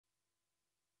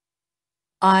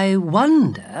I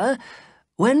wonder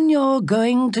when you're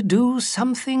going to do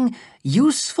something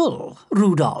useful,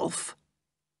 Rudolf,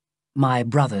 my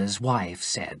brother's wife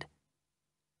said.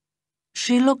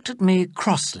 She looked at me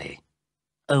crossly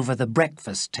over the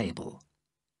breakfast table.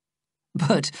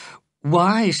 But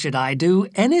why should I do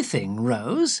anything,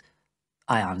 Rose?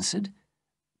 I answered,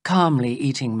 calmly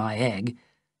eating my egg.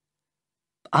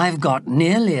 I've got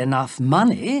nearly enough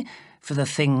money for the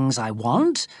things I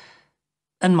want,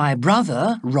 and my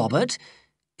brother, Robert,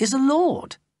 is a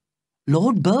lord,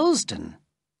 Lord Burlesdon.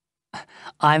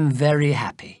 I'm very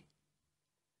happy.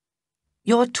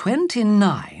 You're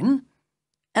 29,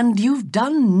 and you've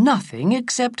done nothing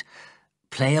except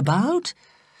play about?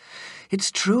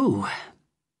 It's true.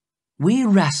 We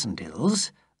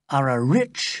Rassendylls are a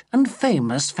rich and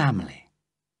famous family,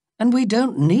 and we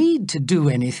don't need to do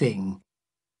anything.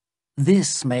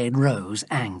 This made Rose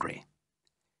angry.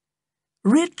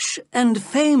 Rich and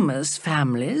famous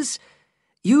families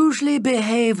usually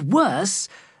behave worse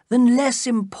than less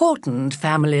important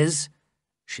families,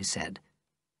 she said.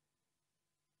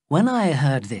 When I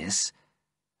heard this,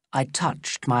 I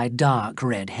touched my dark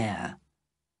red hair.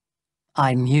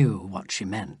 I knew what she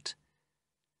meant.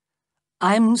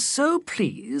 I'm so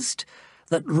pleased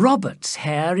that Robert's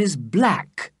hair is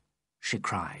black, she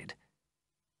cried.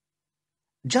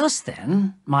 Just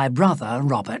then, my brother,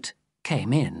 Robert,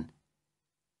 came in.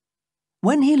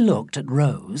 When he looked at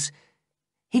Rose,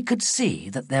 he could see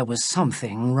that there was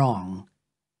something wrong.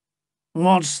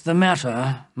 "What's the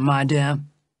matter, my dear?"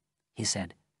 he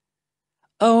said.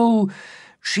 "Oh,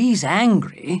 she's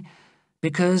angry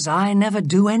because I never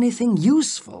do anything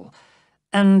useful,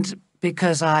 and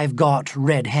because I've got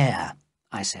red hair,"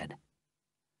 I said.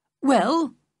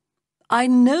 "Well, I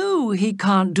know he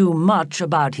can't do much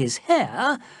about his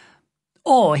hair,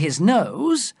 or his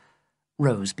nose,"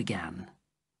 Rose began.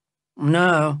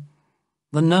 "No,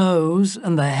 the nose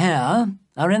and the hair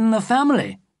are in the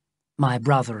family," my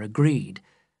brother agreed,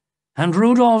 "and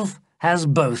Rudolf has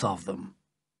both of them."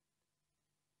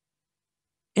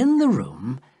 In the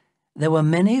room, there were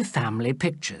many family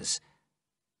pictures,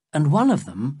 and one of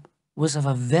them was of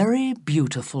a very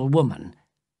beautiful woman,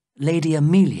 Lady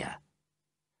Amelia,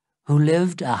 who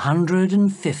lived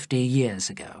 150 years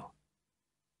ago.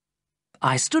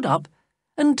 I stood up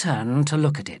and turned to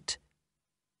look at it.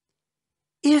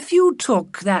 "If you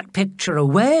took that picture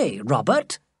away,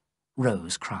 Robert,"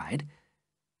 Rose cried,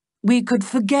 "we could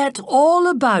forget all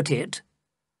about it."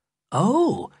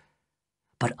 "Oh,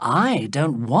 but I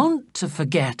don't want to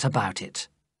forget about it,"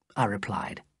 I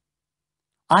replied.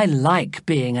 "I like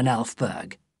being an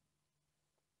Elfberg."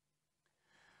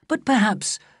 But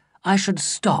perhaps I should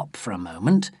stop for a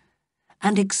moment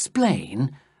and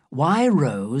explain why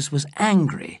Rose was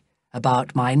angry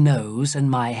about my nose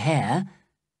and my hair,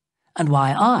 and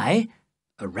why I,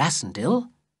 a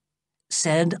Rassendyll,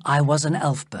 said I was an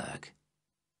Elfberg.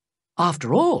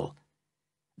 After all,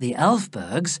 the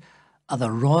Elfbergs are the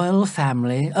royal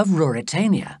family of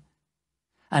Ruritania,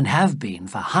 and have been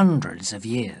for hundreds of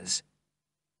years.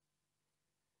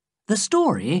 The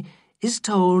story is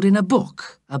told in a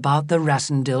book about the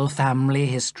Rassendyll family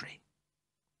history.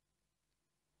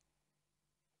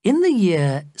 In the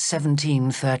year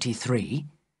 1733,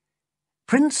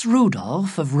 Prince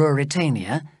Rudolf of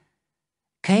Ruritania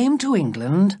came to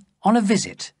England on a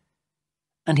visit,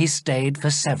 and he stayed for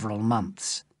several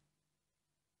months.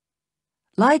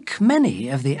 Like many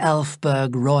of the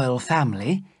Elfberg royal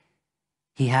family,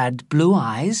 he had blue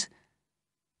eyes,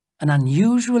 an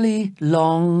unusually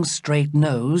long, straight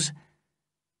nose,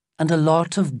 and a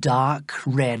lot of dark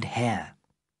red hair.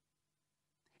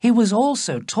 He was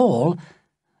also tall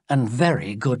and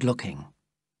very good-looking.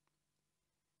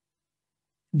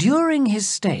 During his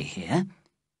stay here,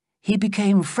 he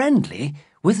became friendly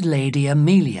with Lady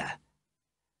Amelia,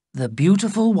 the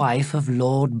beautiful wife of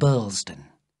Lord Burlesdon.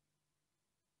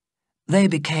 They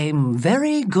became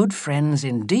very good friends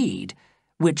indeed,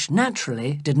 which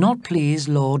naturally did not please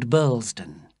Lord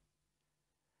Burlesdon.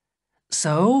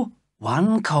 So,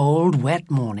 one cold, wet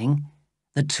morning,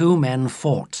 the two men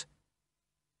fought.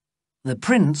 The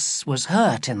prince was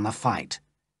hurt in the fight,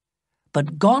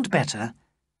 but got better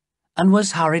and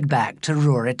was hurried back to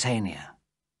Ruritania.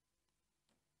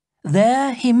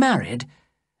 There he married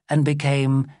and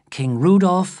became King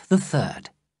Rudolf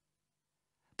III.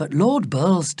 But Lord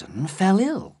Burlesdon fell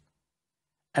ill,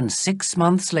 and 6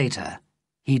 months later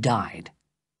he died.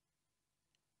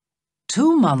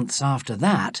 2 months after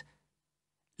that,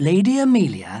 Lady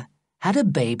Amelia had a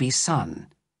baby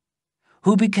son,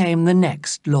 who became the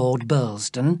next Lord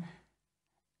Burlesdon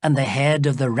and the head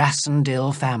of the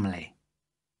Rassendyll family.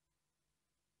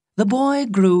 The boy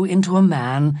grew into a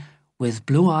man with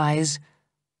blue eyes,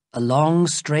 a long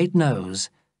straight nose,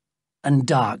 and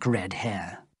dark red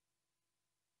hair.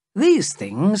 These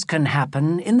things can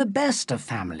happen in the best of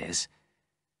families,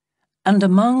 and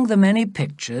among the many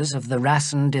pictures of the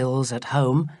Rassendylls at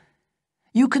home,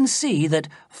 you can see that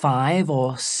 5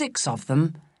 or 6 of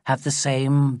them have the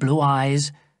same blue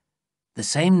eyes, the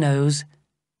same nose,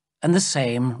 and the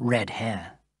same red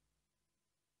hair.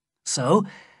 So,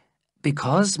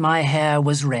 because my hair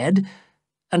was red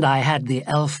and I had the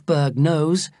Elfberg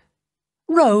nose,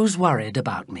 Rose worried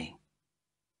about me.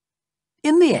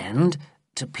 In the end,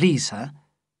 to please her,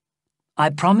 I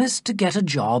promised to get a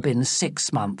job in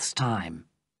 6 months' time.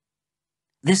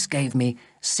 This gave me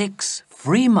 6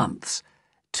 free months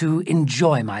to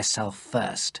enjoy myself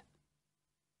first.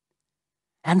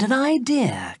 And an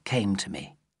idea came to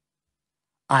me.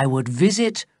 I would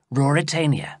visit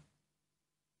Ruritania.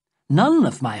 None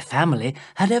of my family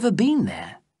had ever been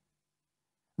there.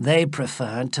 They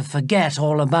preferred to forget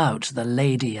all about the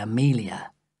Lady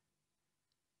Amelia.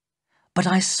 But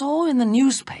I saw in the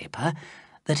newspaper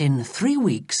that in 3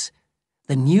 weeks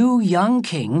the new young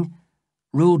king,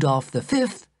 Rudolf V,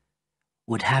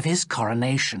 would have his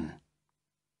coronation.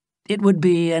 It would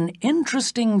be an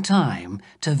interesting time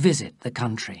to visit the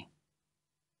country.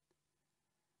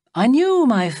 I knew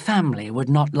my family would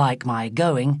not like my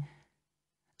going,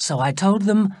 so I told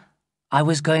them I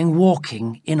was going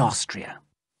walking in Austria.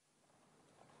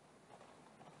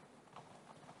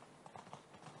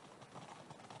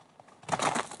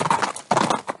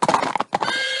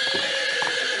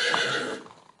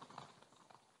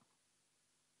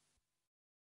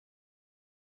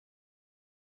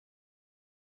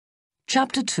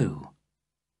 Chapter 2.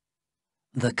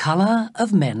 The Colour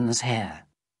of Men's Hair.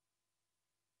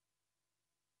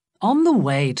 On the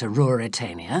way to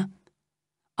Ruritania,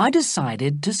 I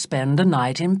decided to spend a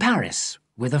night in Paris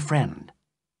with a friend.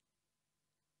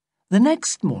 The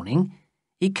next morning,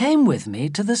 he came with me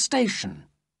to the station,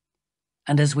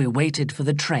 and as we waited for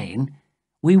the train,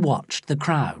 we watched the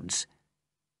crowds.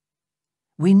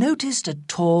 We noticed a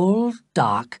tall,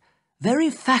 dark, very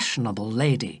fashionable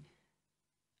lady,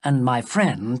 and my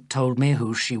friend told me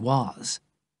who she was.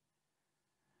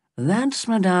 That's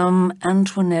Madame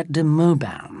Antoinette de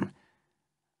Mauban.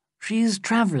 She's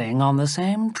travelling on the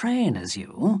same train as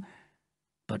you,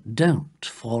 but don't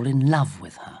fall in love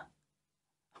with her.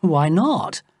 Why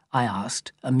not? I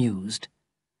asked, amused.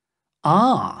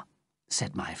 Ah,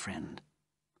 said my friend.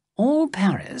 All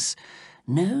Paris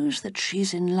knows that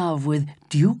she's in love with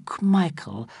Duke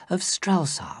Michael of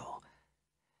Strelsau.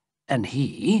 And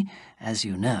he, as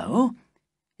you know,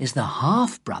 is the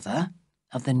half-brother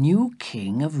of the new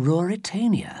king of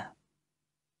Ruritania.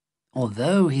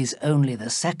 Although he's only the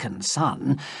second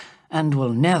son, and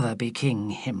will never be king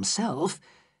himself,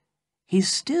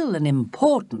 he's still an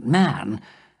important man,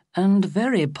 and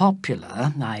very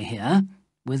popular, I hear,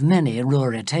 with many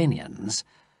Ruritanians.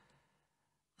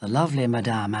 The lovely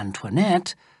Madame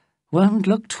Antoinette won't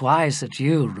look twice at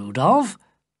you, Rudolf.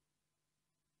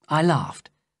 I laughed,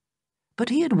 but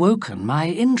he had woken my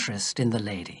interest in the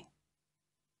lady.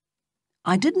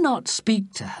 I did not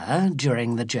speak to her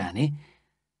during the journey,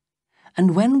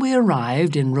 and when we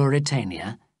arrived in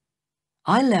Ruritania,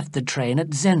 I left the train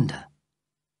at Zenda,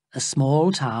 a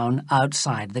small town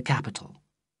outside the capital.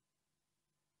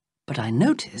 But I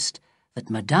noticed that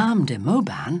Madame de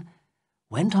Mauban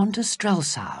went on to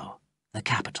Strelsau, the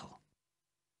capital.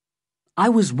 I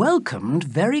was welcomed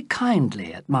very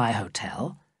kindly at my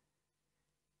hotel.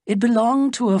 It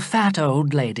belonged to a fat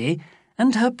old lady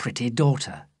and her pretty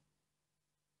daughter.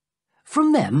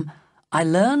 From them, I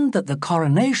learned that the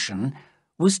coronation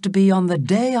was to be on the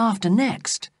day after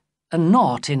next, and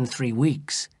not in 3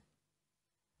 weeks.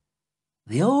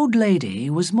 The old lady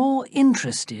was more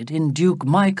interested in Duke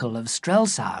Michael of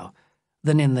Strelsau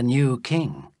than in the new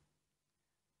king.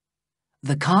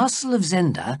 The castle of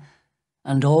Zenda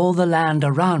and all the land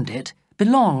around it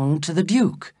belonged to the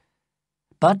duke,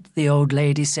 but the old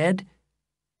lady said,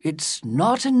 "It's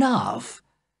not enough.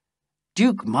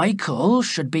 Duke Michael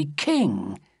should be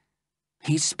king.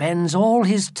 He spends all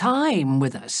his time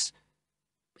with us.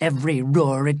 Every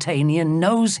Ruritanian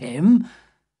knows him,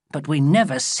 but we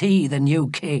never see the new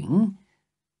king."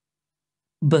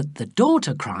 But the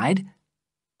daughter cried,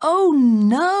 "Oh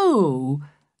no!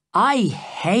 I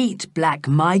hate Black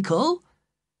Michael.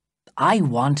 I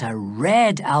want a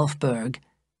red Elfberg.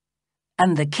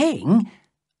 And the king,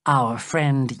 our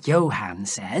friend Johann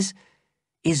says,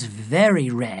 is very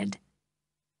red.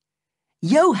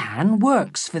 Johann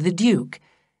works for the Duke,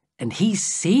 and he's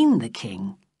seen the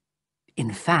king.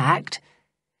 In fact,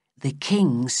 the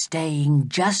king's staying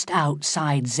just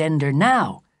outside Zenda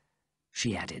now,"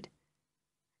 she added.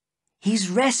 He's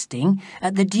resting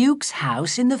at the Duke's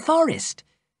house in the forest,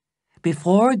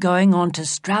 before going on to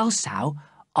Strelsau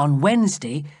on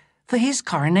Wednesday for his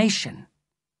coronation.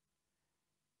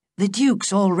 The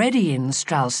Duke's already in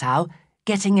Strelsau,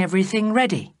 getting everything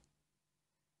ready.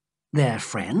 They're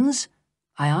friends?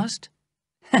 I asked.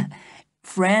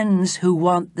 Friends who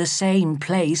want the same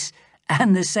place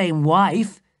and the same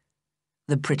wife,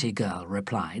 the pretty girl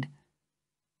replied.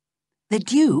 The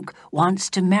Duke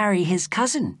wants to marry his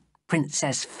cousin,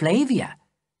 Princess Flavia,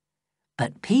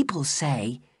 but people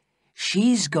say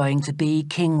she's going to be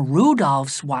King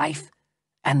Rudolph's wife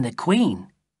and the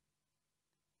Queen.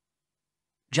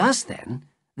 Just then,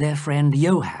 their friend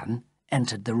Johann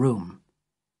entered the room.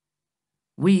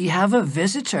 We have a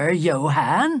visitor,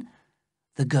 Johann,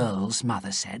 the girl's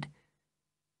mother said,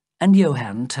 and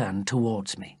Johann turned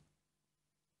towards me.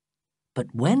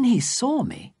 But when he saw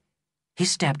me, he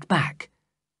stepped back,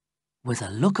 with a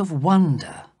look of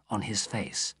wonder on his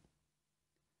face.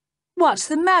 What's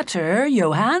the matter,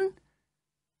 Johann?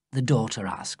 The daughter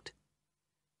asked.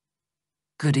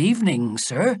 Good evening,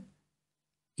 sir,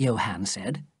 Johann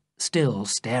said, still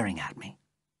staring at me.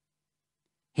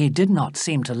 He did not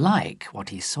seem to like what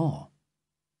he saw.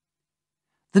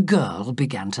 The girl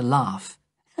began to laugh.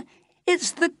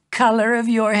 It's the colour of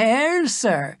your hair,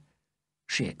 sir,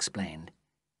 she explained.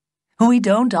 We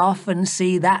don't often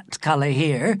see that colour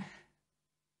here.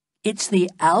 It's the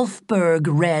Alfberg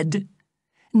red,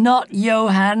 not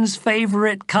Johann's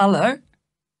favourite colour.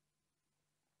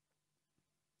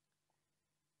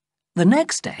 The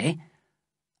next day,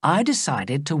 I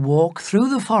decided to walk through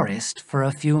the forest for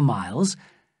a few miles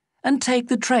and take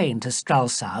the train to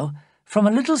Strelsau from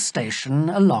a little station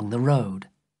along the road.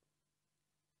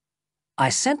 I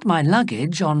sent my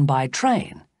luggage on by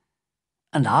train,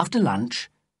 and after lunch,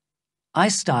 I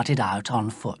started out on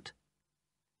foot.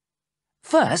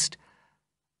 First,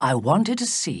 I wanted to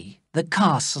see the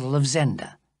castle of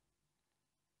Zenda,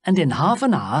 and in half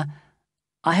an hour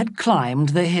I had climbed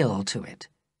the hill to it.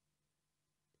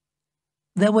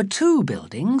 There were two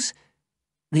buildings,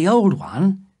 the old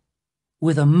one,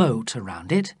 with a moat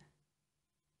around it,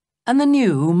 and the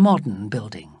new modern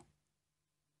building.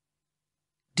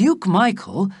 Duke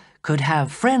Michael could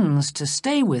have friends to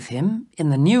stay with him in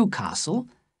the new castle,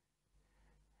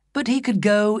 but he could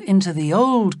go into the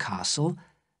old castle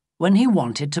when he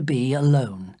wanted to be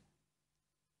alone.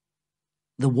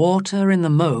 The water in the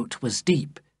moat was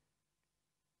deep,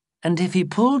 and if he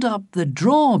pulled up the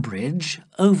drawbridge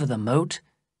over the moat,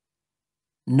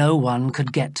 no one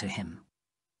could get to him.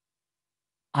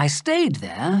 I stayed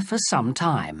there for some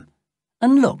time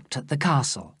and looked at the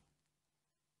castle,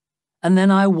 and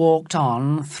then I walked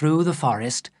on through the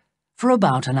forest for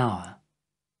about an hour.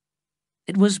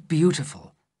 It was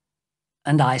beautiful,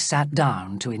 and I sat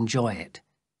down to enjoy it.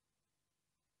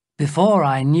 Before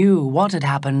I knew what had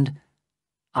happened,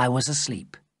 I was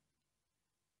asleep.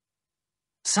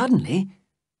 Suddenly,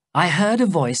 I heard a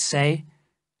voice say,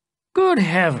 "Good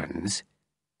heavens,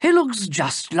 he looks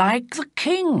just like the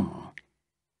king."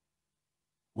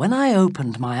 When I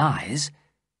opened my eyes,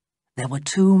 there were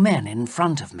two men in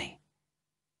front of me.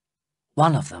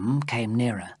 One of them came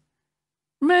nearer.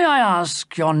 "May I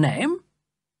ask your name?"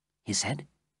 he said.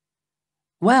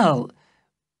 "Well,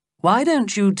 why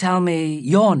don't you tell me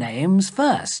your names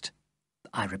first?"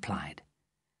 I replied.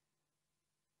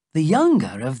 The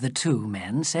younger of the two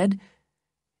men said,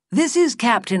 "This is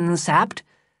Captain Sapt,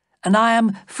 and I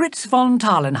am Fritz von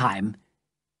Tarlenheim.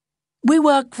 We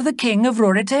work for the King of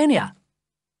Ruritania."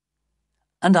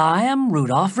 "And I am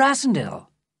Rudolf Rassendyll,"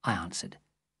 I answered,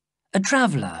 "a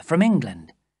traveller from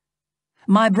England.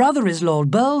 My brother is Lord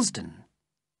Burlesdon."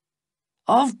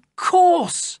 "Of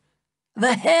course!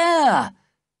 The hair!"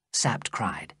 Sapt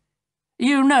cried.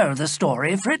 "You know the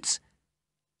story, Fritz?"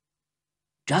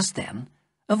 Just then,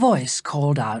 a voice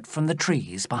called out from the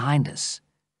trees behind us.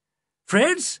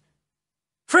 "Fritz?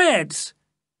 Fritz!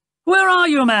 Where are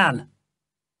you, man?"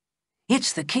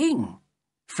 "It's the king,"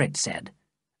 Fritz said,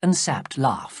 and Sapt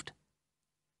laughed.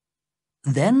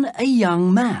 Then a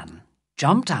young man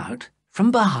jumped out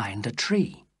from behind a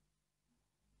tree.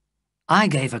 I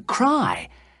gave a cry,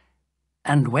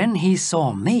 and when he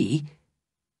saw me,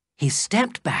 he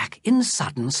stepped back in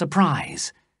sudden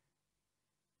surprise.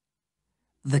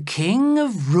 The King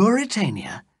of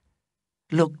Ruritania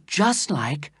looked just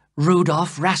like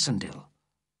Rudolf Rassendyll,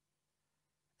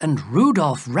 and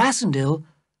Rudolf Rassendyll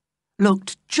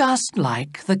looked just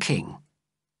like the king.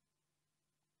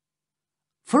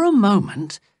 For a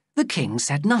moment, the king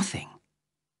said nothing,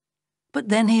 but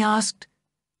then he asked,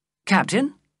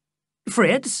 "Captain?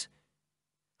 Fritz?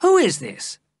 Who is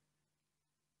this?"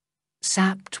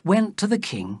 Sapt went to the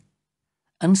king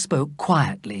and spoke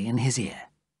quietly in his ear.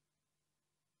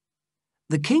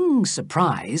 The king's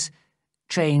surprise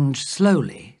changed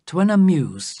slowly to an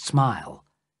amused smile.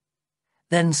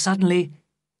 Then suddenly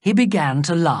he began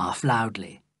to laugh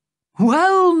loudly.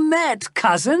 "Well met,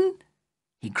 cousin,"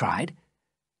 he cried.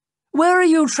 "Where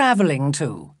are you travelling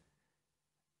to?"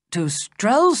 "To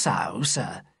Strelsau,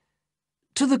 sir.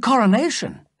 To the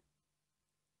coronation."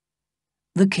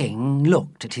 The king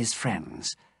looked at his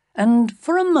friends, and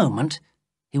for a moment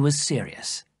he was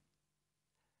serious.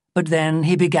 But then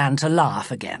he began to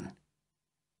laugh again.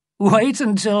 "Wait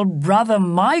until Brother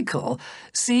Michael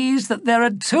sees that there are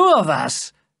two of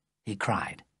us," he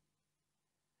cried.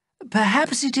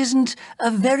 "Perhaps it isn't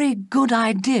a very good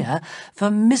idea for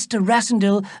Mr.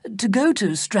 Rassendyll to go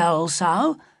to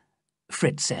Strelsau,"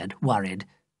 Fritz said, worried,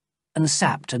 and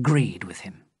Sapt agreed with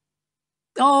him.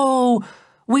 "Oh,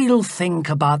 we'll think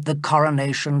about the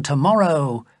coronation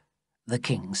tomorrow," the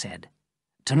king said.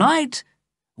 "Tonight,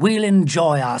 we'll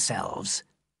enjoy ourselves.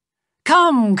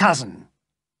 Come, cousin."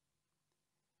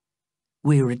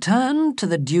 We returned to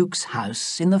the Duke's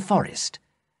house in the forest,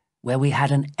 where we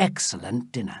had an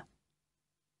excellent dinner.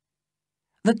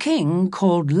 The king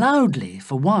called loudly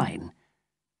for wine,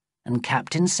 and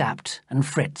Captain Sapt and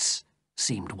Fritz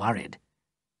seemed worried.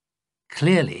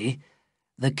 Clearly,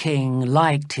 the king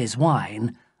liked his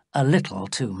wine a little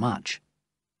too much.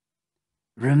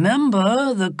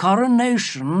 "Remember, the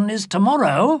coronation is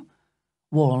tomorrow,"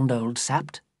 warned old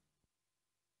Sapt.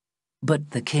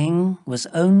 But the king was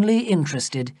only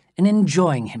interested in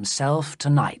enjoying himself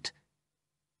tonight.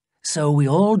 So we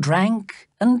all drank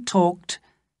and talked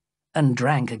and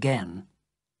drank again.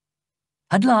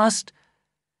 At last,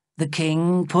 the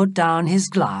king put down his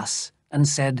glass and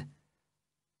said,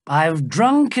 "I've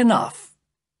drunk enough."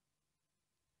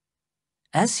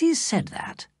 As he said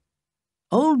that,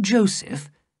 old Joseph,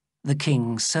 the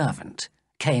king's servant,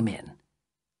 came in.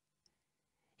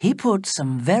 He put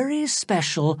some very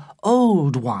special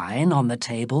old wine on the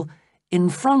table in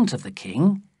front of the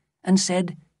king and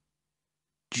said,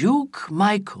 "Duke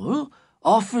Michael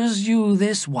offers you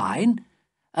this wine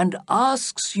and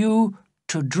asks you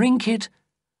to drink it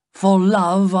for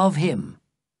love of him."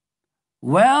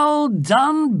 "Well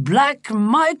done, Black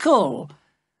Michael!"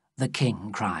 the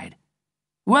king cried.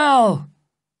 "Well,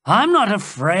 I'm not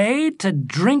afraid to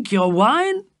drink your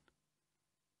wine."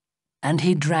 And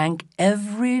he drank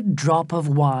every drop of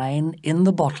wine in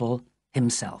the bottle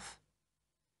himself.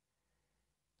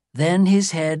 Then his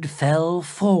head fell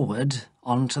forward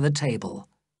onto the table,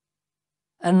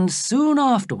 and soon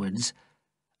afterwards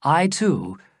I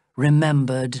too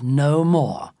remembered no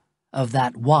more of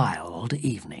that wild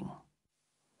evening.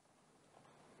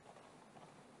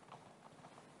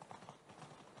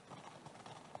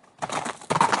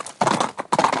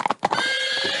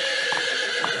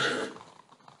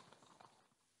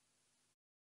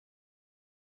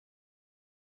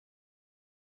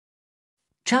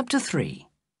 Chapter 3.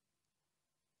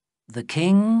 The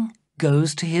king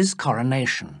goes to his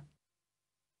coronation.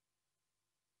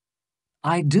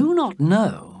 I do not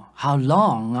know how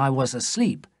long I was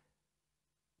asleep,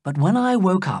 but when I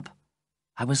woke up,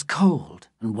 I was cold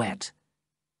and wet.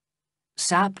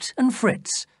 Sapt and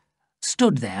Fritz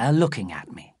stood there looking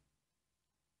at me.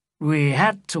 "We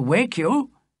had to wake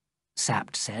you,"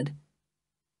 Sapt said.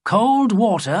 "Cold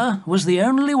water was the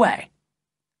only way."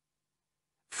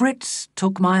 Fritz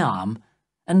took my arm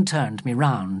and turned me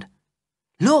round.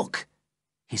 "Look,"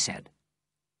 he said.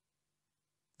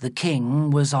 The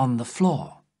king was on the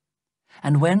floor,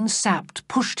 and when Sapt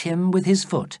pushed him with his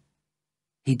foot,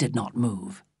 he did not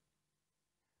move.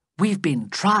 "We've been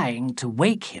trying to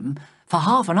wake him for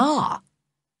half an hour,"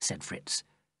 said Fritz,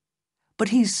 "but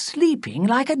he's sleeping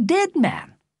like a dead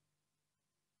man."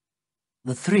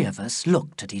 The three of us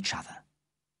looked at each other.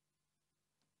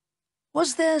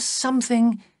 "Was there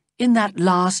something in that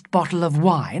last bottle of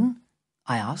wine?"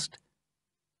 I asked.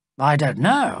 "I don't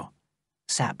know,"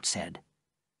 Sapt said.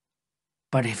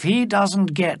 "But if he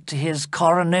doesn't get to his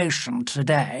coronation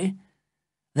today,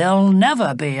 there'll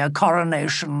never be a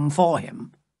coronation for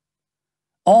him.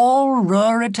 All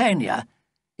Ruritania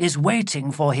is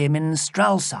waiting for him in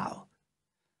Strelsau,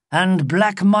 and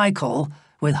Black Michael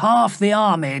with half the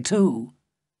army too.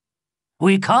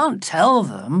 We can't tell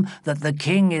them that the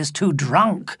king is too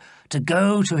drunk to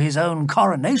go to his own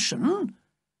coronation."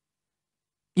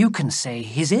 "You can say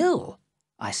he's ill,"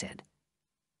 I said.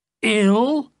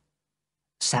 "Ill?"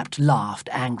 Sapt laughed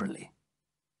angrily.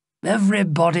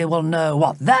 "Everybody will know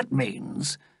what that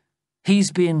means.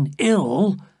 He's been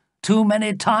ill too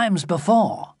many times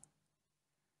before."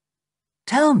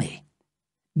 "Tell me,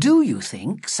 do you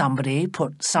think somebody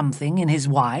put something in his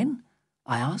wine?"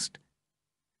 I asked.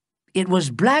 It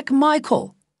was Black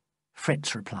Michael,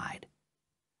 Fritz replied.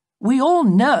 We all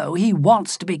know he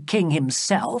wants to be king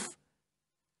himself.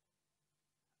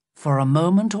 For a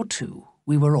moment or two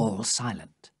we were all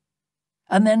silent,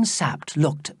 and then Sapt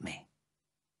looked at me.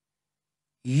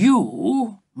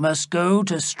 You must go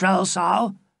to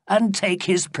Strelsau and take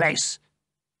his place.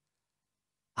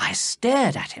 I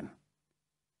stared at him.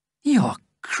 You're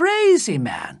crazy,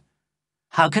 man.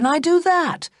 How can I do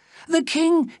that? The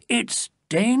king— It's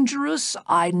dangerous,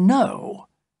 I know,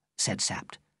 said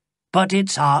Sapt, but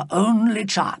it's our only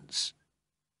chance.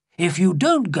 If you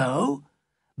don't go,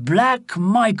 Black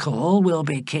Michael will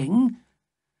be king,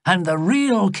 and the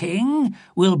real king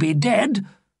will be dead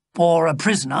or a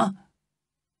prisoner.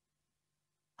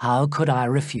 How could I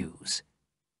refuse?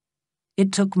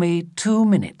 It took me 2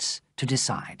 minutes to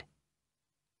decide.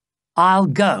 I'll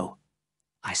go,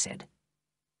 I said.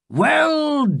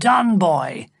 Well done,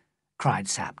 boy, cried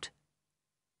Sapt.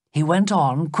 He went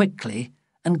on quickly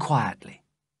and quietly.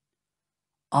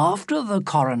 After the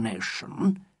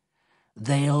coronation,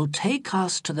 they'll take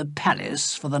us to the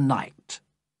palace for the night.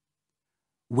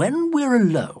 When we're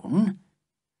alone,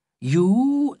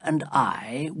 you and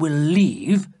I will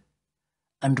leave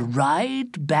and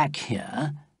ride back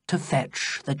here to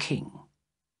fetch the king.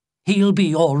 He'll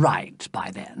be all right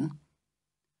by then.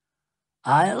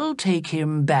 I'll take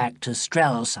him back to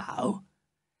Strelsau,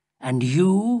 and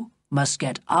you must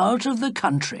get out of the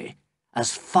country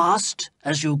as fast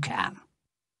as you can.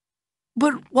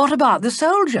 But what about the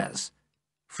soldiers?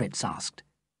 Fritz asked.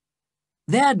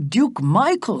 They're Duke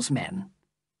Michael's men,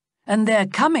 and they're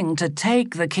coming to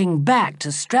take the king back to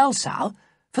Strelsau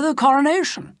for the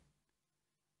coronation.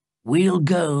 We'll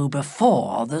go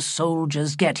before the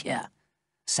soldiers get here,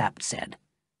 Sapt said,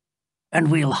 and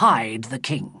we'll hide the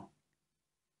king.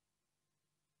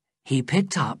 He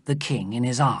picked up the king in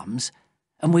his arms,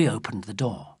 and we opened the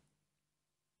door.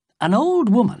 An old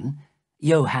woman,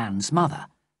 Johann's mother,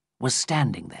 was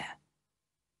standing there.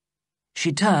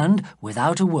 She turned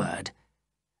without a word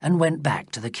and went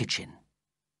back to the kitchen.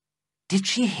 Did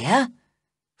she hear?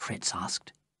 Fritz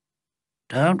asked.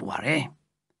 Don't worry.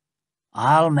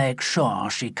 I'll make sure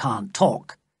she can't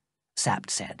talk, Sapt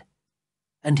said,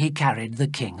 and he carried the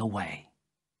king away.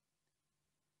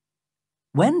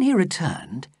 When he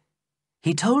returned,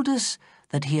 he told us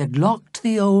that he had locked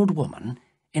the old woman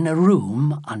in a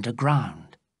room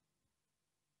underground.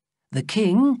 The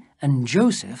king and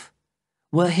Joseph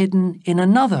were hidden in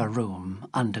another room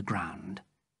underground.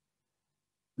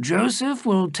 Joseph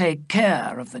will take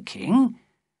care of the king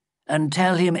and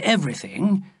tell him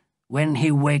everything when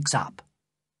he wakes up.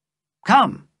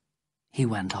 Come, he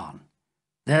went on.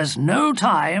 There's no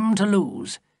time to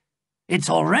lose. It's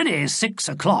already 6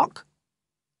 o'clock.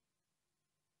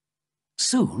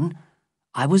 Soon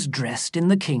I was dressed in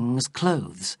the king's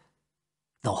clothes.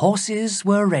 The horses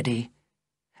were ready,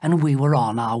 and we were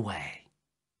on our way.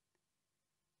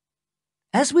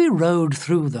 As we rode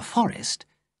through the forest,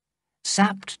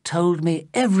 Sapt told me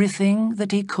everything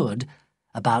that he could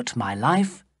about my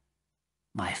life,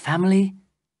 my family,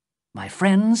 my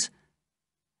friends,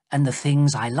 and the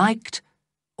things I liked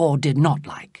or did not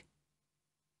like.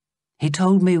 He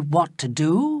told me what to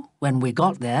do when we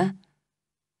got there,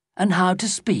 and how to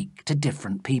speak to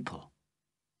different people.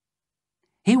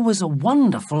 He was a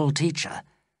wonderful teacher,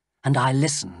 and I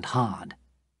listened hard.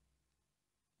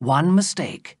 One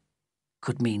mistake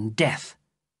could mean death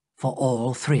for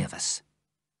all 3 of us.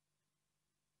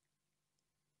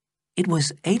 It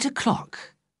was 8 o'clock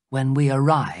when we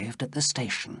arrived at the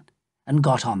station and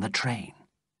got on the train,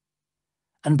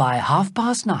 and by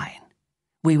 9:30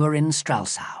 we were in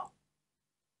Strelsau.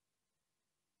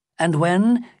 And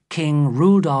when King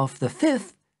Rudolf V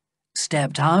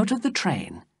stepped out of the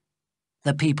train,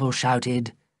 the people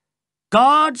shouted,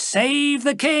 God save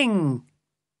the king!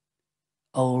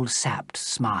 Old Sapt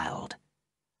smiled.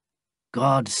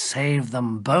 God save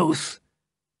them both,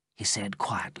 he said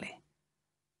quietly.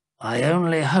 I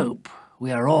only hope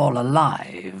we are all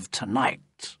alive tonight.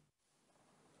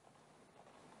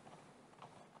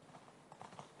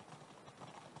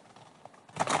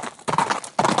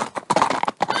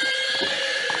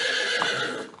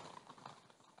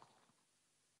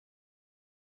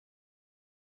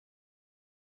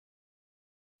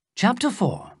 Chapter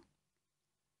 4.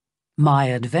 My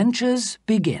Adventures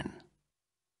Begin.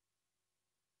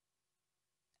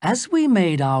 As we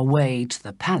made our way to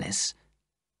the palace,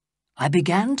 I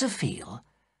began to feel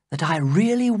that I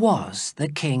really was the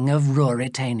king of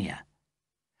Ruritania,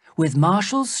 with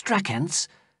Marshal Strachens,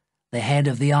 the head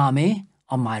of the army,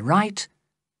 on my right,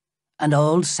 and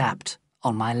old Sapt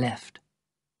on my left.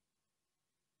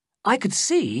 I could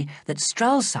see that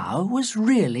Strelsau was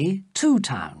really two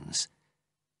towns,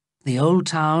 the old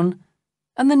town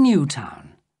and the new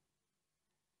town.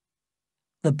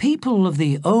 The people of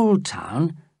the old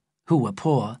town, who were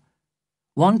poor,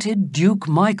 wanted Duke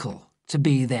Michael to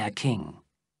be their king.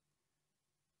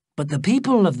 But the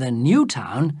people of the new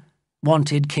town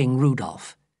wanted King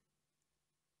Rudolf.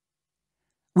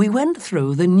 We went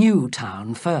through the new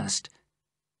town first,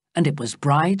 and it was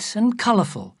bright and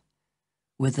colourful,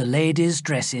 with the ladies'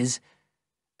 dresses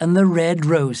and the red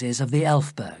roses of the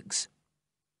Elfbergs.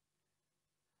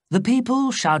 The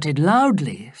people shouted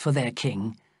loudly for their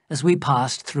king as we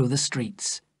passed through the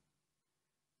streets.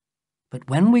 But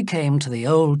when we came to the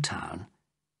old town,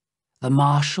 the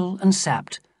marshal and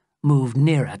Sapt moved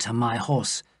nearer to my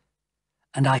horse,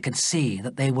 and I could see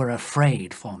that they were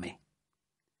afraid for me.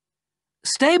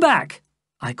 "Stay back,"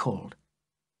 I called.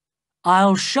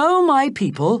 "I'll show my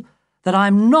people that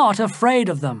I'm not afraid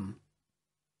of them."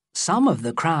 Some of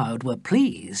the crowd were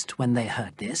pleased when they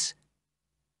heard this,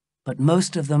 but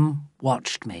most of them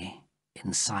watched me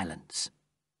in silence.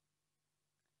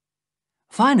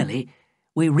 Finally,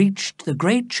 we reached the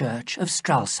great church of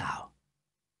Strelsau.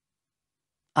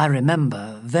 I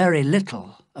remember very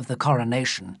little of the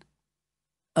coronation,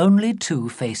 only two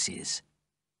faces.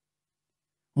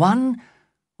 One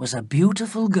was a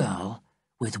beautiful girl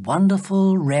with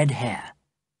wonderful red hair,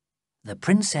 the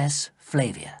Princess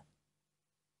Flavia.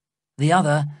 The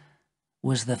other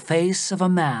was the face of a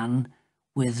man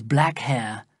with black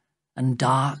hair and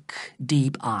dark,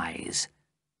 deep eyes,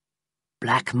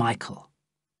 Black Michael.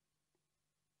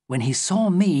 When he saw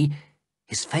me,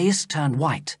 his face turned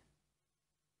white.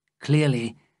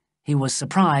 Clearly, he was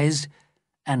surprised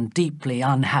and deeply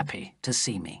unhappy to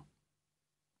see me.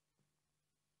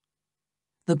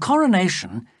 The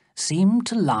coronation seemed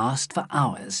to last for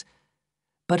hours,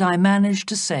 but I managed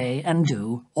to say and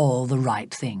do all the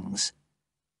right things.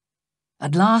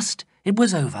 At last it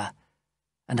was over,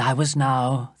 and I was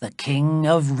now the King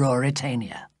of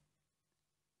Ruritania.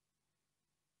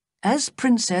 As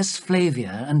Princess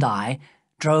Flavia and I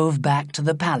drove back to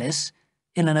the palace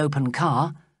in an open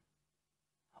car,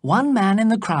 one man in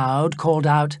the crowd called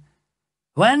out,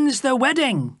 "When's the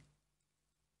wedding?"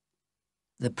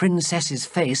 The princess's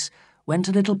face went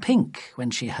a little pink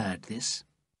when she heard this.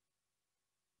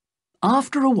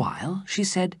 After a while, she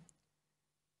said,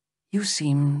 "You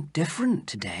seem different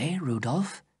today,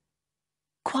 Rudolf.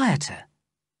 Quieter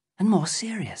and more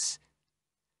serious.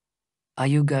 Are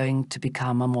you going to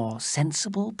become a more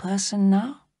sensible person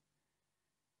now?"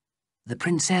 The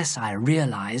princess, I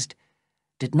realized,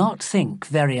 did not think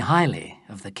very highly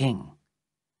of the king.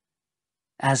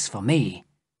 As for me,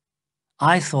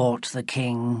 I thought the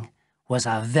king was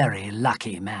a very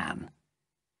lucky man.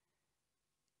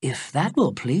 "If that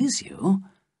will please you,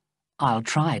 I'll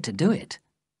try to do it,"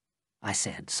 I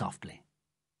said softly.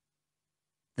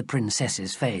 The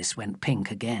princess's face went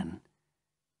pink again.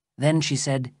 Then she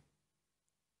said,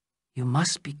 "You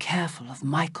must be careful of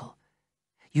Michael.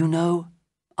 You know—"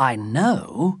 "I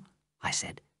know," I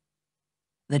said,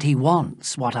 "that he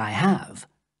wants what I have,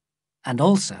 and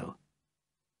also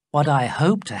what I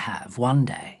hope to have one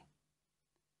day."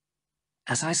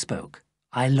 As I spoke,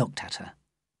 I looked at her,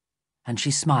 and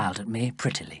she smiled at me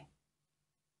prettily.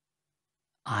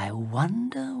 "I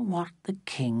wonder what the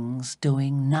king's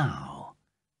doing now,"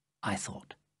 I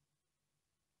thought.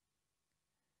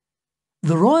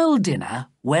 The royal dinner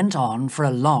went on for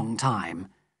a long time,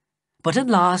 but at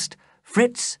last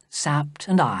Fritz, Sapt,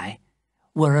 and I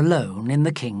were alone in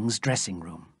the king's dressing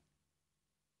room.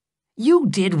 "You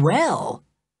did well,"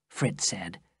 Fritz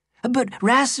said, "but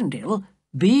Rassendyll,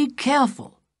 be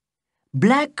careful.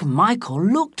 Black Michael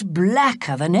looked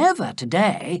blacker than ever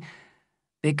today,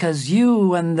 because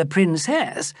you and the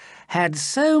princess had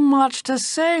so much to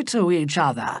say to each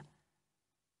other."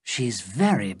 "She's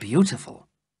very beautiful,"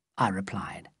 I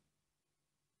replied.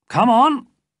 "Come on,"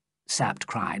 Sapt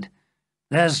cried.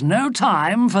 "There's no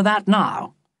time for that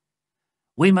now.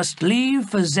 We must leave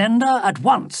for Zenda at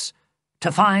once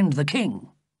to find the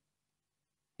king.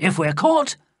 If we're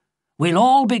caught, we'll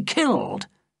all be killed.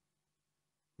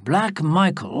 Black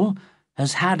Michael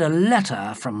has had a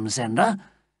letter from Zenda,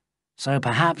 so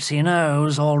perhaps he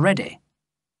knows already.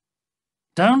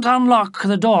 Don't unlock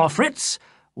the door, Fritz,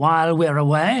 while we're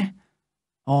away,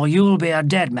 or you'll be a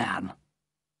dead man.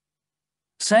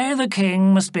 Say the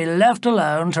king must be left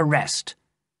alone to rest.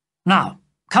 Now,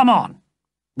 come on.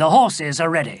 The horses are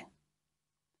ready."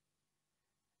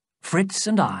 Fritz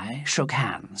and I shook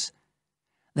hands.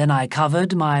 Then I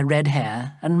covered my red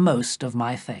hair and most of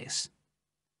my face.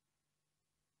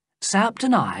 Sapt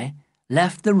and I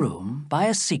left the room by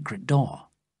a secret door.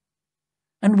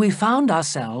 and we found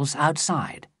ourselves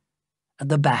outside, at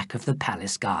the back of the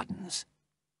palace gardens.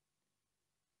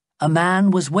 A man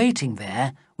was waiting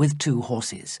there with 2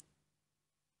 horses.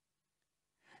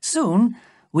 Soon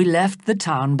we left the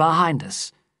town behind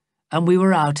us, and we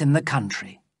were out in the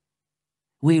country.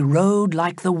 We rode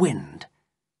like the wind,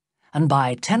 and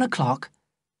by 10 o'clock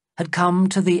had come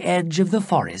to the edge of the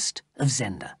forest of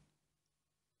Zenda.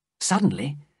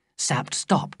 Suddenly, Sapt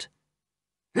stopped.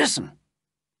 "Listen,"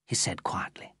 he said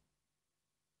quietly.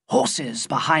 "Horses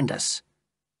behind us.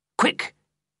 Quick,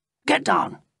 get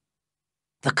down.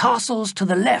 The castle's to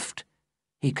the left,"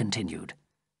 he continued.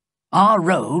 "Our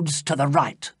road's to the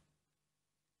right."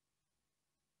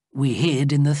 We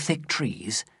hid in the thick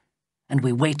trees, and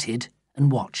we waited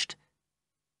and watched.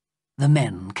 The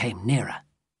men came nearer.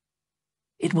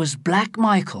 It was Black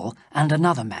Michael and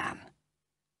another man.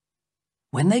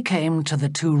 When they came to the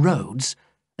 2 roads,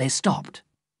 they stopped.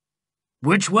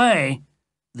 "Which way?"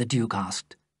 the Duke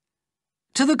asked.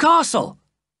 "To the castle,"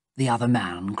 the other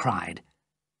man cried.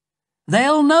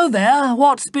 "They'll know there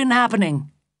what's been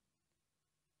happening."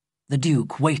 The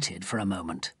Duke waited for a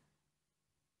moment.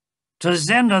 "To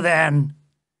Zenda, then,"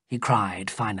 he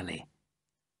cried finally,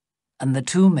 and the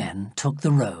 2 men took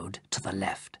the road to the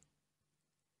left.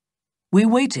 We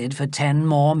waited for 10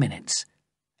 more minutes,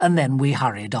 and then we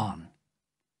hurried on.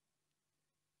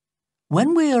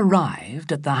 When we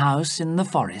arrived at the house in the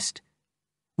forest,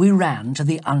 we ran to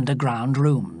the underground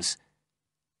rooms.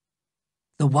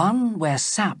 The one where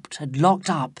Sapt had locked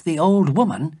up the old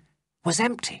woman was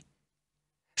empty.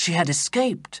 She had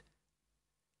escaped.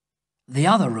 The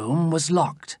other room was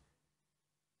locked.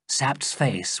 Sapt's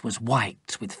face was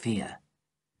white with fear.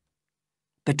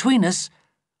 Between us,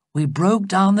 we broke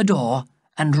down the door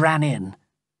and ran in.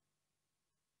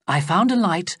 I found a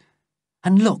light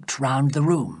and looked round the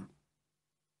room.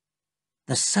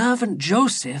 The servant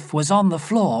Joseph was on the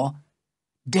floor,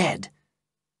 dead.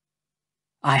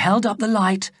 I held up the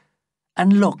light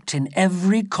and looked in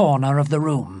every corner of the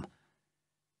room.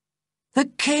 "The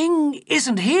king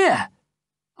isn't here,"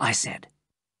 I said.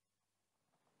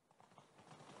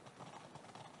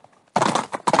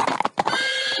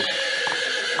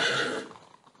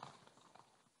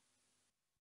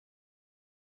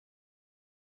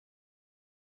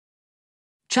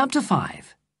 Chapter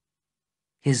 5.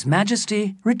 His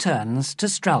Majesty returns to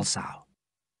Strelsau.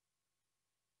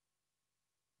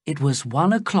 It was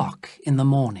 1 o'clock in the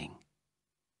morning.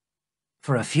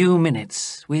 For a few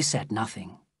minutes we said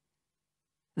nothing.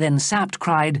 Then Sapt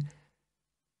cried,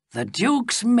 "The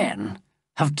Duke's men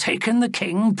have taken the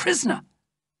king prisoner."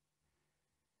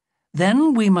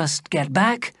 "Then we must get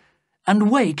back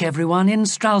and wake everyone in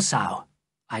Strelsau,"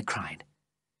 I cried.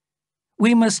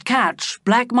 "We must catch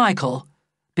Black Michael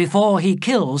before he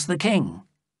kills the king."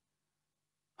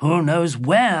 "Who knows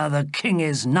where the king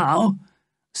is now?"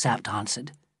 Sapt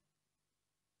answered.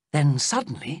 Then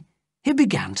suddenly he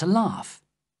began to laugh.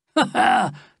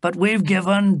 "But we've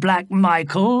given Black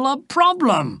Michael a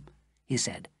problem," he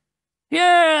said.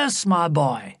 "Yes, my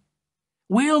boy.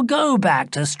 We'll go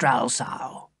back to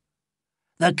Strelsau.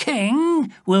 The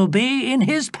king will be in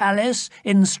his palace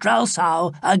in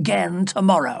Strelsau again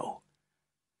tomorrow."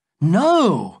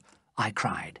 "No!" I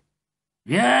cried.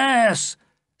 "Yes,"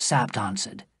 Sapt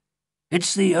answered.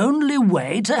 "It's the only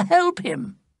way to help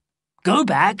him. Go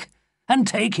back and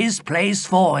take his place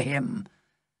for him."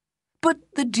 "But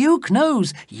the Duke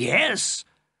knows." "Yes,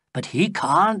 but he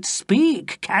can't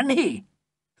speak, can he?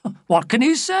 What can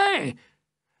he say?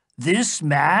 This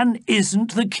man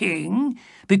isn't the king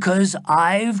because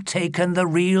I've taken the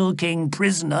real king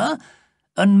prisoner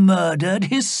and murdered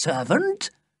his servant?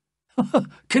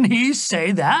 Can he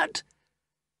say that?"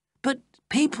 "But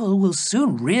people will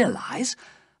soon realize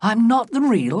I'm not the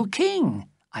real king,"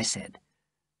 I said.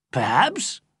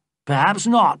 "Perhaps, perhaps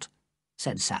not,"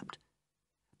 said Sapt.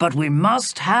 "But we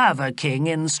must have a king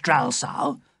in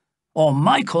Strelsau, or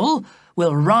Michael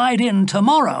will ride in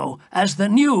tomorrow as the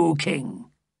new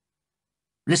king.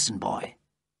 Listen, boy,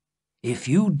 if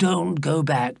you don't go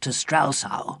back to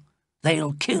Strelsau,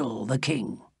 they'll kill the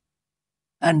king.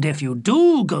 And if you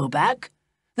do go back,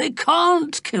 they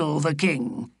can't kill the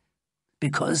king,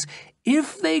 because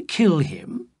if they kill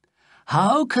him,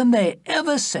 how can they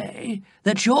ever say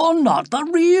that you're not the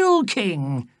real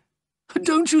king?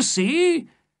 Don't you see?"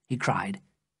 he cried.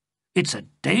 "It's a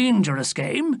dangerous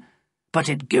game, but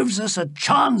it gives us a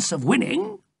chance of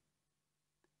winning."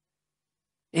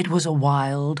 It was a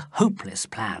wild, hopeless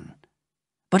plan,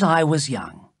 but I was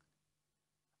young.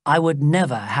 I would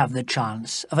never have the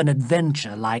chance of an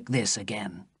adventure like this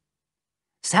again.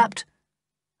 "Sapt,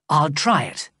 I'll try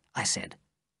it," I said.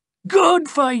 "Good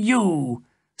for you,"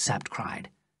 Sapt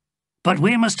cried. But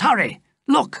we must hurry.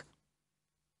 Look!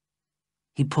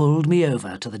 He pulled me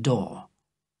over to the door.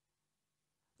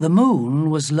 The moon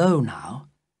was low now,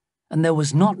 and there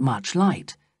was not much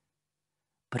light,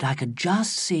 but I could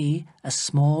just see a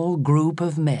small group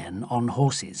of men on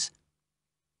horses.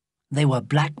 They were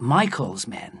Black Michael's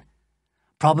men,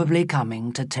 probably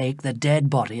coming to take the dead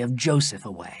body of Joseph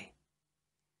away.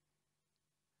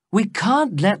 "We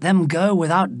can't let them go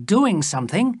without doing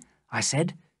something," I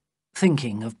said,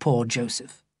 thinking of poor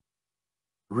Joseph.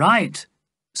 "Right,"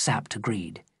 Sapt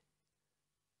agreed.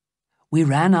 We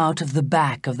ran out of the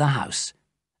back of the house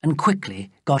and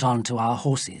quickly got onto our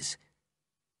horses.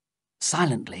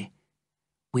 Silently,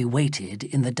 we waited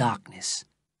in the darkness,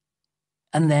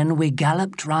 and then we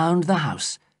galloped round the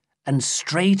house and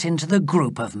straight into the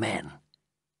group of men.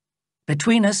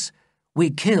 Between us, we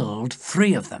killed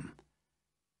 3 of them.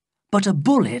 But a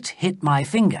bullet hit my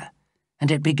finger,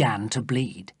 and it began to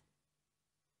bleed.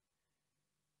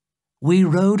 We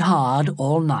rode hard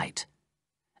all night,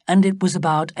 and it was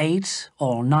about 8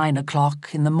 or 9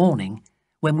 o'clock in the morning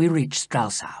when we reached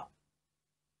Strelsau.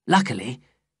 Luckily,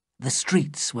 the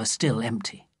streets were still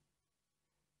empty.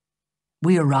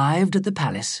 We arrived at the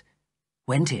palace,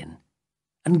 went in,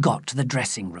 and got to the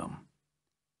dressing room.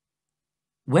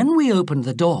 When we opened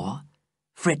the door,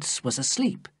 Fritz was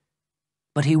asleep,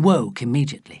 but he woke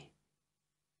immediately.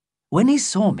 When he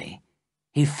saw me,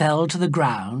 he fell to the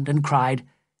ground and cried,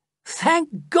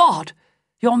 "Thank God,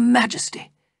 Your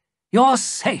Majesty! You're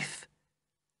safe!"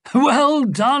 "Well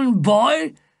done,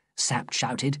 boy!" Sapt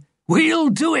shouted. "We'll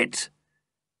do it!"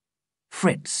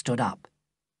 Fritz stood up.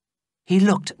 He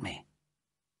looked at me.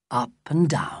 Up and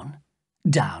down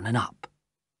and up.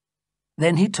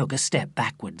 Then he took a step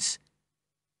backwards.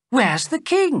 "Where's the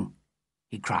king?"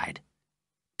 he cried.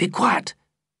 "Be quiet,"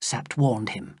 Sapt warned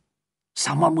him.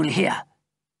 "Someone will hear."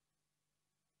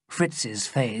 Fritz's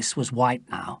face was white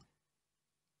now.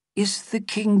 "Is the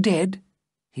king dead?"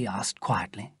 he asked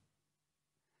quietly.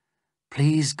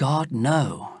 "Please God,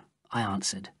 no," I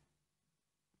answered.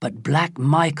 "But Black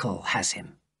Michael has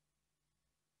him."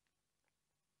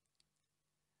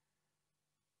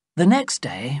 The next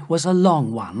day was a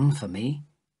long one for me.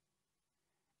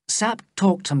 Sapt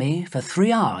talked to me for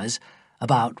 3 hours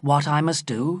about what I must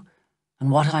do and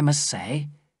what I must say,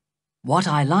 what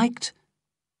I liked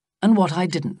and what I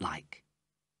didn't like.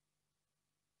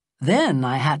 Then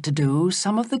I had to do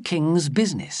some of the king's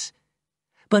business,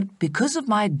 but because of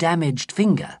my damaged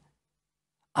finger,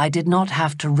 I did not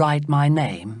have to write my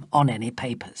name on any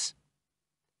papers.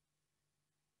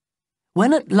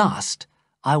 When at last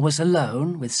I was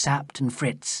alone with Sapt and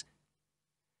Fritz,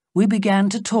 we began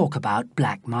to talk about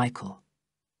Black Michael.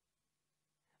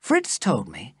 Fritz told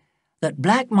me that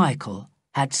Black Michael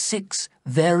had 6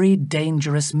 very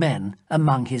dangerous men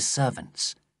among his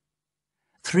servants.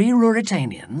 3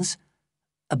 Ruritanians,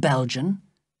 a Belgian,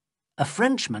 a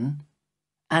Frenchman,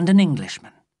 and an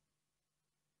Englishman.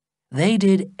 They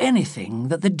did anything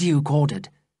that the Duke ordered,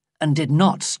 and did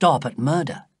not stop at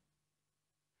murder.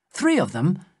 3 of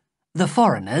them, the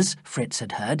foreigners, Fritz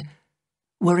had heard,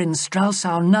 were in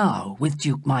Strelsau now with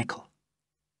Duke Michael.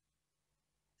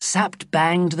 Sapt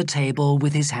banged the table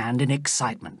with his hand in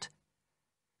excitement.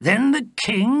 "Then the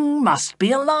king must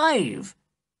be alive.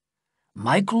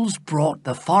 Michael's brought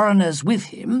the foreigners with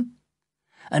him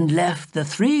and left the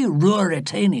 3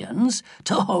 Ruritanians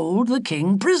to hold the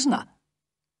king prisoner.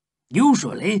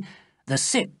 Usually, the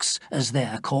 6, as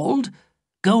they're called,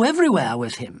 go everywhere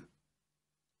with him."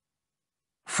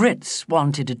 Fritz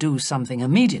wanted to do something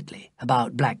immediately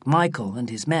about Black Michael and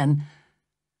his men,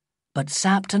 but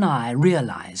Sapt and I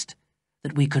realized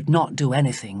that we could not do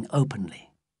anything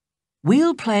openly.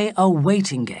 "We'll play a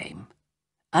waiting game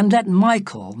and let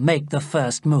Michael make the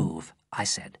first move," I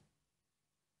said.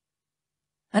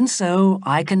 And so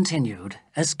I continued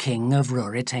as King of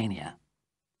Ruritania.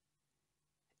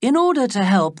 In order to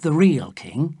help the real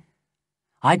king,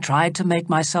 I tried to make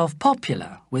myself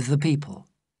popular with the people.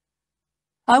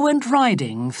 I went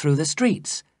riding through the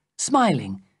streets,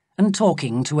 smiling and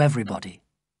talking to everybody.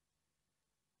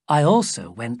 I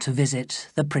also went to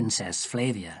visit the Princess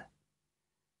Flavia.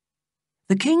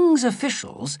 The king's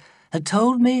officials had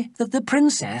told me that the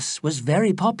princess was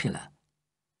very popular,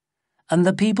 and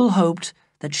the people hoped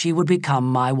that she would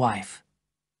become my wife.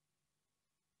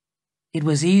 It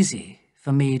was easy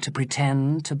for me to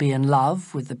pretend to be in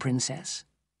love with the princess.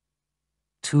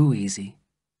 Too easy.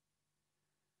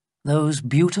 Those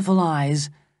beautiful eyes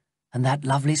and that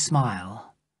lovely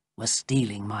smile were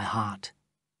stealing my heart.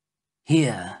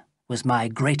 Here was my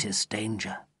greatest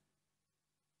danger.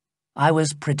 I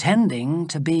was pretending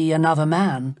to be another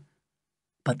man,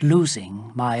 but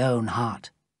losing my own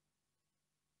heart.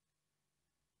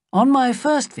 On my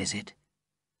first visit,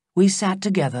 we sat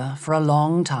together for a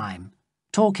long time,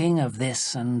 talking of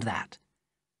this and that.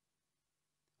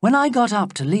 When I got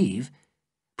up to leave,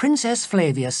 Princess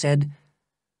Flavia said,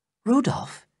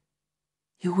 "Rudolf,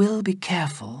 you will be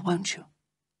careful, won't you?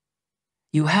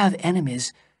 You have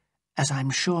enemies, as I'm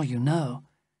sure you know.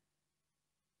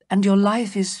 And your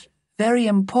life is very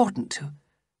important to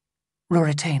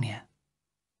Ruritania."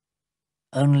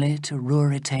 "Only to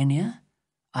Ruritania?"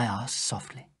 I asked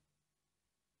softly.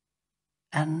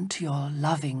 "And to your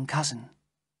loving cousin,"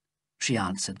 she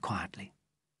answered quietly.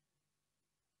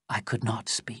 I could not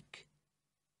speak.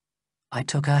 I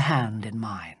took her hand in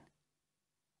mine.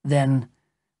 Then,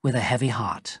 with a heavy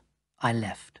heart, I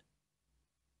left.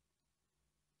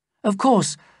 Of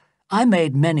course, I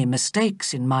made many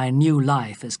mistakes in my new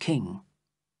life as king.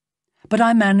 But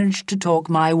I managed to talk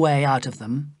my way out of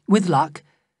them, with luck,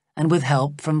 and with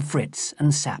help from Fritz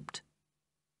and Sapt.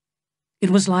 It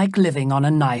was like living on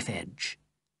a knife edge.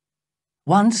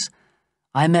 Once,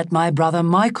 I met my brother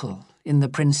Michael in the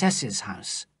princess's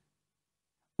house.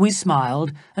 We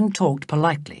smiled and talked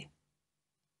politely,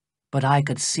 but I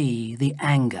could see the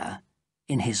anger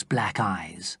in his black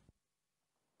eyes.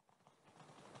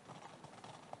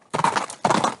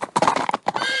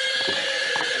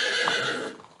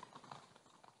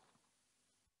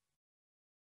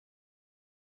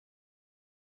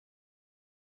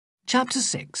 Chapter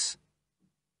 6.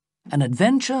 An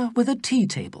Adventure with a Tea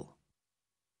Table.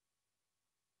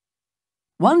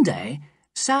 One day,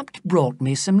 Sapt brought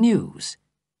me some news.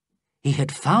 He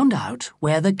had found out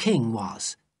where the king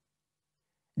was.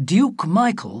 Duke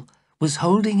Michael was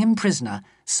holding him prisoner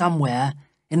somewhere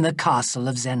in the castle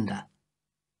of Zenda.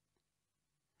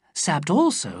 Sapt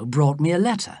also brought me a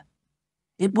letter.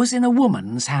 It was in a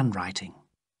woman's handwriting.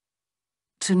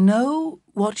 "To know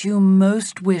what you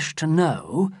most wish to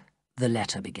know," the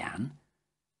letter began,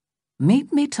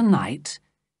 "meet me tonight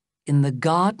in the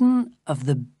garden of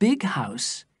the big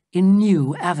house in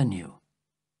New Avenue.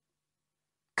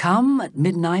 Come at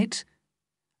midnight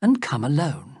and come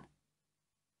alone."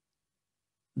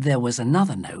 There was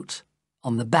another note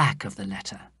on the back of the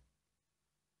letter.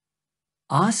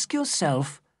 "Ask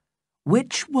yourself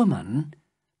which woman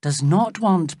does not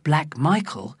want Black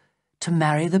Michael to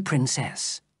marry the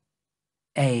princess.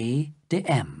 A. de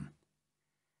M."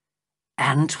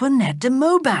 "Antoinette de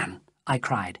Mauban," I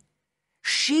cried.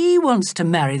 "She wants to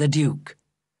marry the Duke."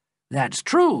 "That's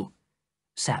true,"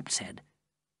 Sapt said.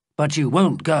 "But you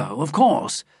won't go, of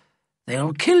course.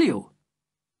 They'll kill you.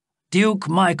 Duke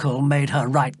Michael made her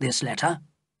write this letter."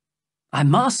 "I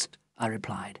must," I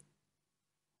replied.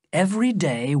 "Every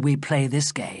day we play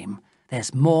this game,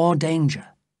 there's more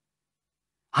danger.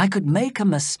 I could make a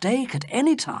mistake at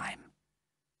any time.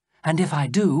 And if I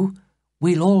do,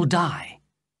 we'll all die.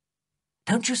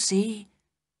 Don't you see?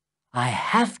 I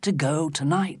have to go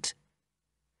tonight.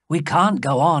 We can't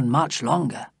go on much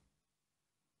longer."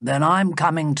 "Then I'm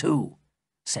coming too,"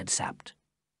 said Sapt.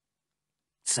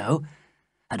 So,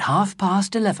 at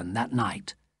 11:30 that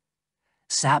night,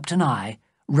 Sapt and I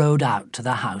rode out to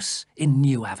the house in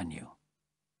New Avenue.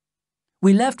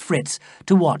 We left Fritz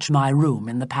to watch my room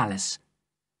in the palace.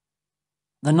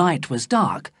 The night was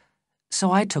dark,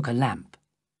 so I took a lamp.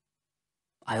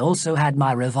 I also had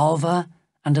my revolver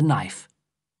and a knife.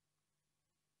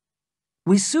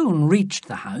 We soon reached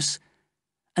the house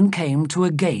and came to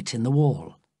a gate in the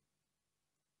wall.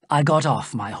 I got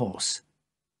off my horse.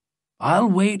 "I'll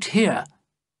wait here,"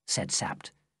 said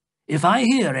Sapt. "If I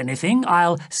hear anything,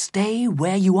 I'll—" "Stay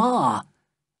where you are,"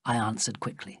 I answered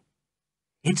quickly.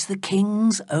 "It's the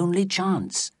king's only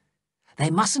chance.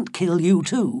 They mustn't kill you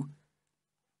too."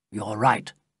 "You're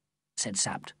right," said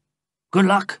Sapt. "Good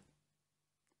luck."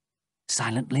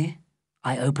 Silently,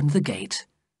 I opened the gate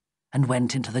and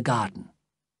went into the garden.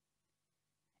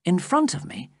 In front of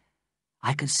me,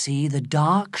 I could see the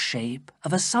dark shape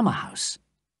of a summer house,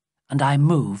 and I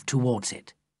moved towards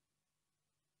it.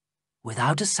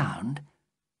 Without a sound,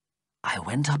 I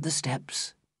went up the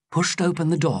steps, pushed open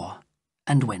the door,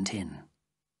 and went in.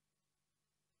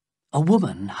 A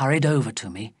woman hurried over to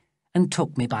me and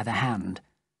took me by the hand.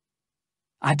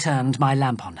 I turned my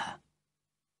lamp on her.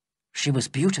 She was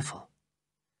beautiful.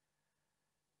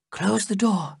 "Close the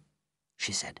door,"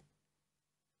 she said.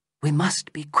 "We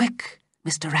must be quick,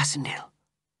 Mr. Rassendyll.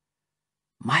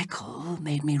 Michael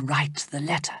made me write the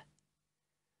letter.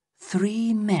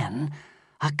 3 men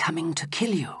are coming to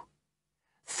kill you.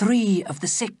 3 of the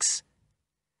 6.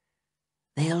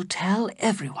 They'll tell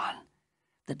everyone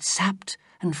that Sapt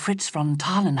and Fritz von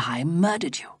Tarlenheim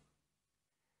murdered you.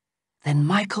 Then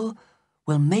Michael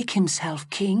will make himself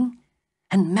king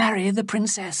and marry the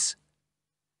princess."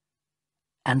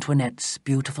 Antoinette's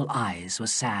beautiful eyes were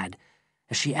sad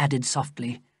as she added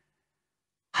softly,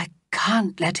 "I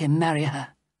can't let him marry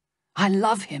her. I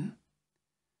love him."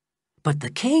 "But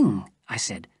the king," I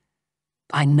said.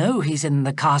 "I know he's in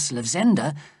the castle of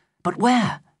Zenda, but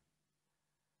where?"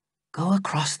 "Go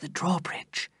across the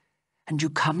drawbridge, and you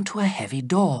come to a heavy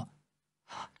door.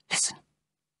 Listen.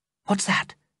 What's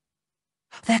that?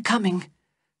 They're coming.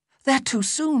 They're too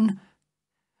soon.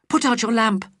 Put out your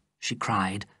lamp," she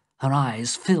cried, her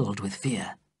eyes filled with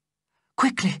fear.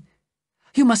 "Quickly.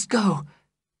 You must go.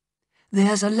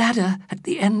 There's a ladder at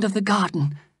the end of the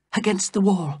garden, against the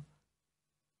wall."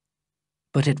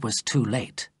 But it was too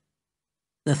late.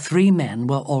 The 3 men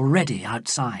were already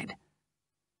outside.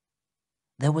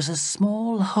 There was a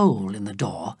small hole in the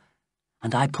door,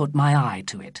 and I put my eye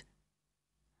to it.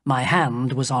 My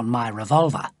hand was on my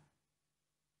revolver.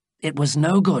 It was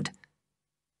no good.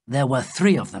 There were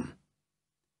 3 of them.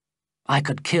 I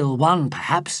could kill one,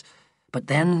 perhaps, but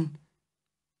then...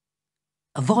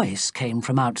 A voice came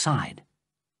from outside.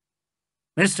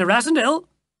 "Mr. Rassendyll?"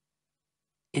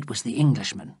 It was the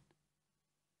Englishman.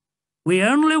 "We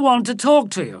only want to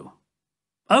talk to you.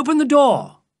 Open the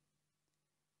door."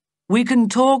 "We can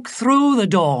talk through the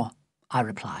door," I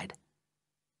replied.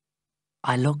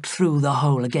 I looked through the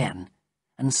hole again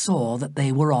and saw that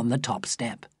they were on the top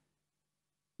step.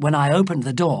 When I opened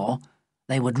the door,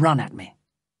 they would run at me.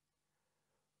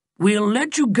 "We'll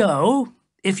let you go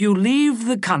if you leave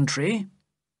the country,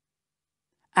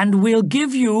 and we'll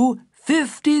give you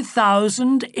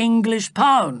 50,000 English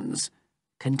pounds,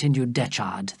 continued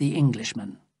Detchard, the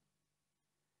Englishman.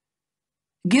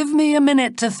 "Give me a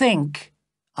minute to think,"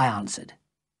 I answered.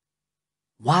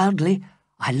 Wildly,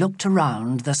 I looked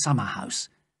around the summer house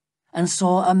and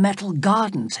saw a metal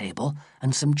garden table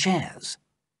and some chairs.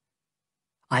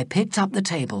 I picked up the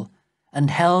table and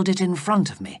held it in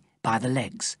front of me by the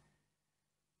legs.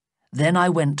 Then I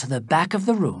went to the back of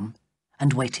the room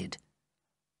and waited.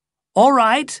 "All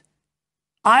right,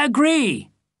 I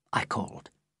agree," I called.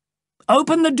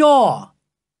 "Open the door."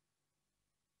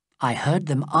 I heard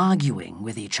them arguing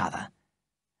with each other,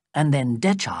 and then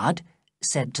Detchard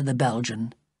said to the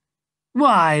Belgian,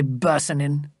 "Why,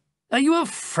 Bersenin, are you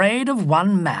afraid of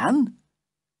one man?"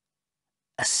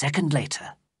 A second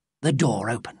later, the door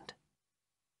opened.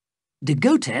 De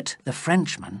Gotet, the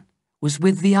Frenchman, was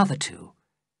with the other 2,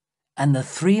 and the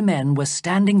 3 men were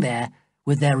standing there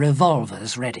with their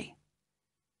revolvers ready.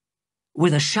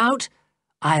 With a shout,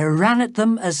 I ran at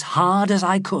them as hard as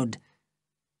I could.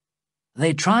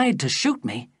 They tried to shoot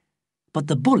me, but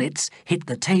the bullets hit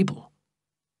the table.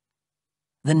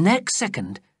 The next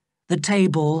second, the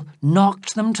table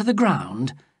knocked them to the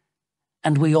ground,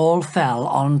 and we all fell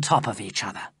on top of each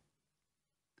other.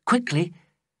 Quickly,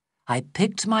 I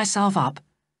picked myself up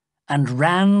and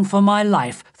ran for my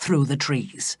life through the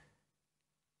trees.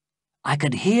 I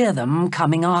could hear them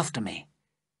coming after me.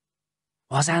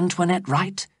 Was Antoinette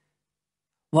right?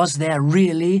 Was there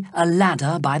really a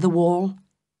ladder by the wall?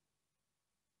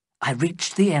 I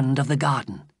reached the end of the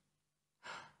garden.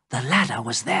 The ladder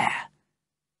was there.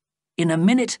 In a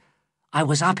minute, I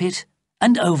was up it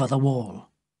and over the wall.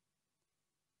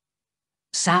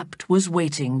 Sapt was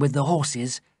waiting with the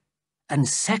horses, and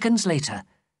seconds later,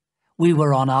 we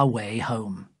were on our way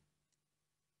home.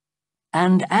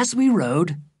 And as we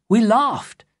rode, we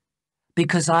laughed,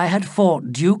 because I had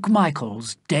fought Duke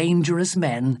Michael's dangerous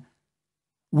men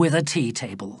with a tea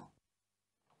table.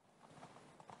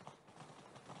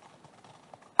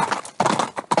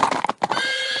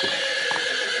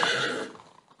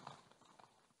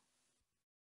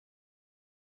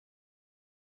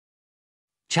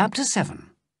 Chapter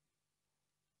 7.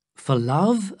 For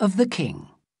Love of the King.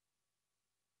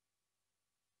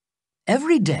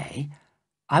 Every day,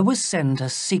 I was sent a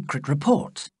secret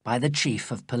report by the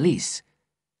chief of police,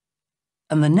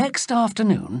 and the next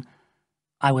afternoon,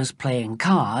 I was playing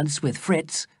cards with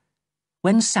Fritz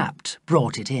when Sapt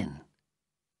brought it in.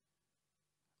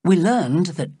 We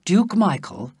learned that Duke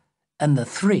Michael and the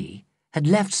 3 had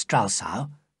left Strelsau,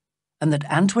 and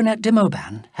that Antoinette de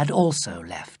Mauban had also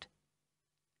left.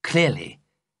 Clearly,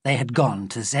 they had gone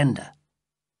to Zenda.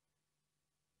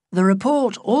 The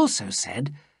report also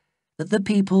said that the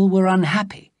people were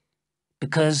unhappy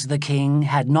because the king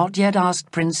had not yet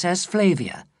asked Princess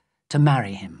Flavia to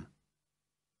marry him.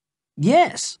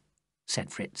 "Yes,"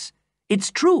 said Fritz,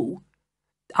 "it's true.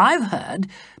 I've heard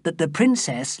that the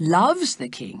princess loves the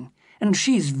king, and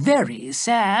she's very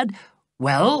sad."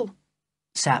 "Well,"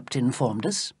 Sapt informed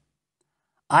us,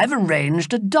 "I've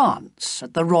arranged a dance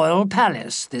at the royal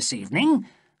palace this evening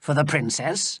for the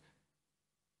princess."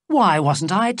 "Why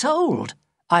wasn't I told?"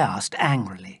 I asked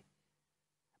angrily.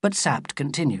 But Sapt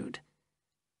continued,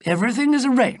 Everything is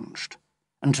arranged,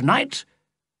 and tonight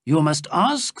you must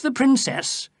ask the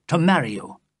princess to marry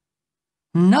you."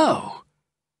 "No,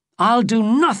 I'll do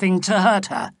nothing to hurt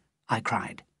her," I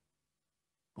cried.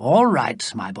 "All right,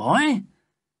 my boy,"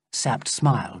 Sapt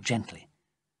smiled gently.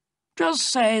 "Just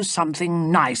say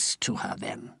something nice to her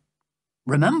then.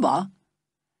 Remember,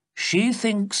 she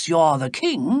thinks you're the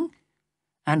king,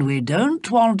 and we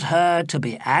don't want her to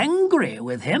be angry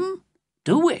with him,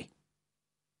 do we?"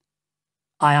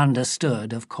 I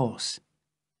understood, of course.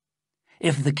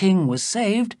 If the king was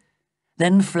saved,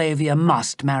 then Flavia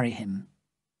must marry him.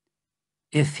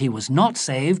 If he was not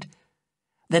saved,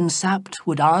 then Sapt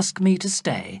would ask me to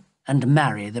stay and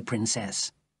marry the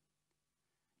princess.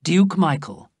 Duke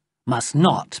Michael must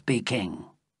not be king.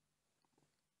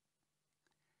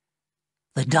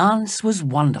 The dance was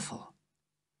wonderful.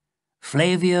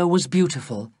 Flavia was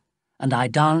beautiful, and I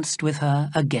danced with her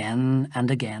again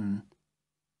and again.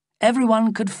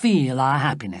 Everyone could feel our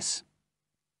happiness.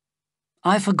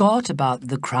 I forgot about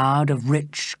the crowd of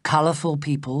rich, colourful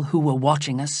people who were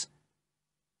watching us.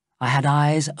 I had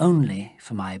eyes only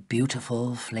for my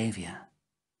beautiful Flavia.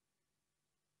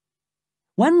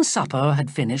 When supper had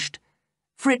finished,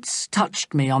 Fritz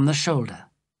touched me on the shoulder.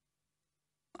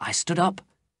 I stood up,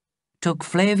 took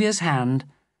Flavia's hand,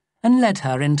 and led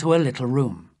her into a little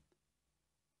room.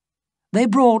 They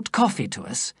brought coffee to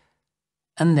us,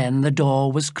 and then the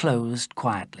door was closed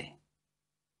quietly.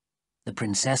 The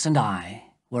princess and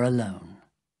I were alone.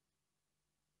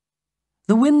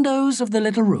 The windows of the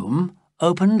little room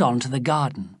opened onto the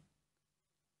garden.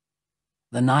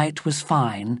 The night was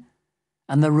fine,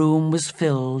 and the room was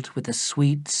filled with the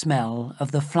sweet smell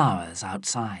of the flowers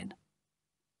outside.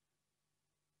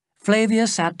 Flavia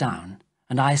sat down,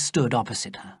 and I stood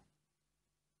opposite her.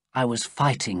 I was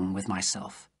fighting with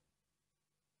myself.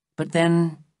 But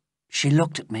then she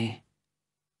looked at me,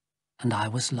 and I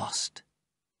was lost.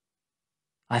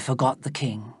 I forgot the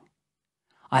king.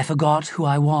 I forgot who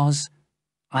I was.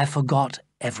 I forgot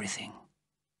everything.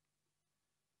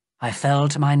 I fell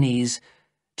to my knees,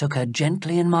 took her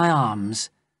gently in my arms,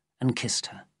 and kissed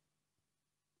her.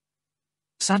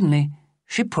 Suddenly,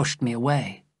 she pushed me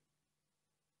away.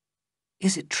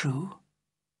 "Is it true?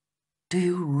 Do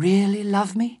you really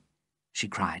love me?" she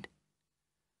cried.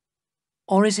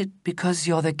 "Or is it because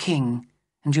you're the king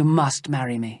and you must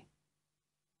marry me?"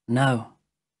 "No,"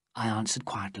 I answered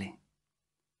quietly.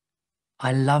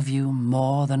 "I love you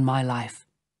more than my life."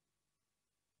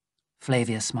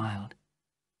 Flavia smiled.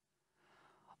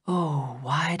 "Oh,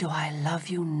 why do I love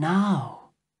you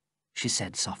now?" she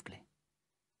said softly.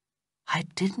 "I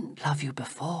didn't love you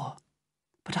before,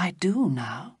 but I do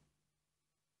now."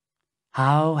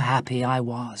 How happy I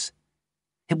was.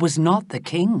 It was not the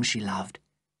king she loved.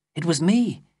 It was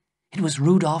me. It was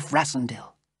Rudolf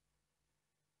Rassendyll.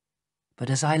 But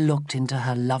as I looked into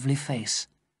her lovely face,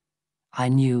 I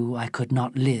knew I could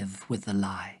not live with the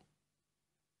lie.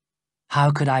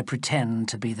 How could I pretend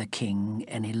to be the king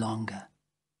any longer?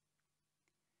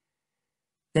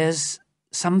 "There's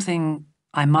something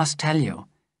I must tell you,"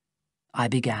 I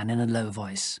began in a low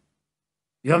voice.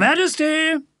 "Your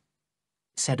Majesty,"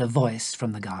 said a voice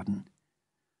from the garden.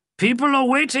 "People are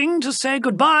waiting to say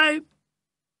goodbye."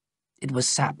 It was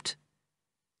Sapt.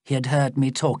 He had heard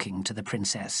me talking to the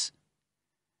princess.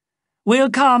 "We'll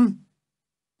come,"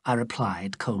 I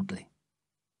replied coldly.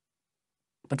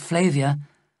 But Flavia,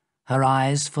 her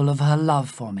eyes full of her love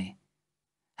for me,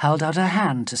 held out her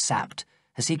hand to Sapt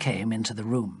as he came into the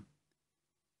room.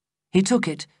 He took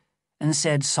it and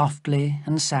said softly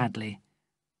and sadly,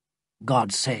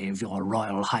 "God save your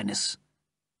Royal Highness."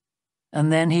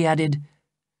 And then he added,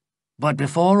 "But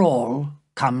before all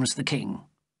comes the king.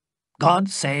 God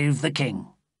save the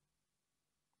king."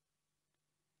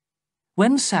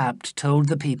 When Sapt told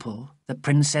the people that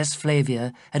Princess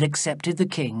Flavia had accepted the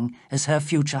king as her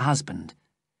future husband,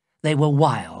 they were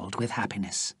wild with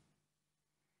happiness.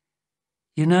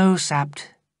 "You know,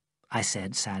 Sapt," I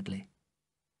said sadly,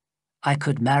 "I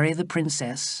could marry the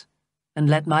princess and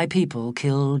let my people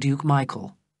kill Duke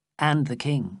Michael and the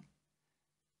king."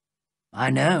 "I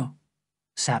know,"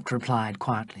 Sapt replied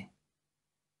quietly.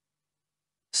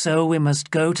 "So we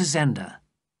must go to Zenda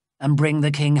and bring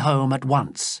the king home at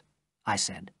once," I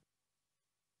said.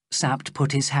 Sapt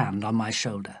put his hand on my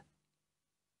shoulder.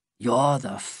 "You're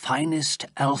the finest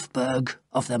Elfberg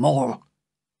of them all,"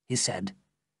 he said,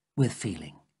 with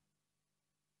feeling.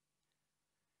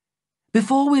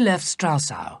 Before we left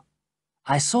Strelsau,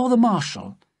 I saw the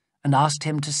marshal and asked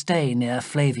him to stay near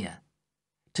Flavia,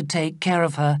 to take care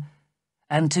of her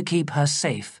and to keep her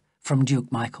safe from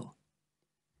Duke Michael.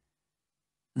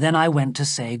 Then I went to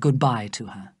say goodbye to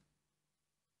her.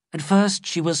 At first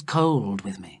she was cold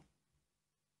with me.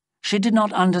 She did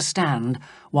not understand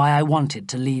why I wanted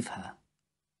to leave her.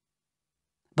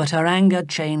 But her anger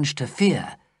changed to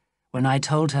fear when I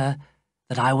told her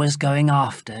that I was going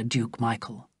after Duke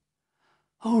Michael.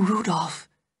 "Oh, Rudolf,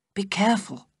 be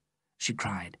careful," she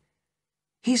cried.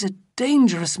 "He's a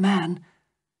dangerous man.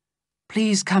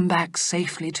 Please come back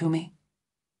safely to me."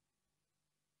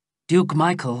 "Duke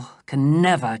Michael can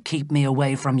never keep me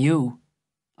away from you,"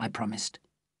 I promised.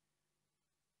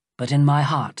 But in my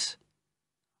heart,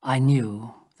 I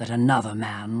knew that another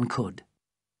man could.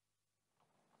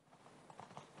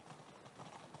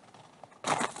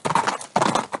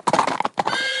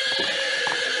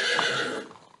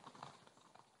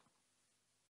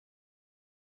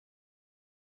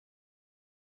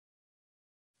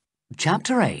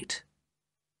 Chapter 8.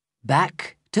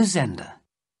 Back to Zenda.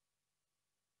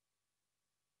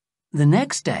 The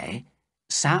next day,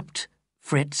 Sapt,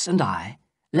 Fritz and I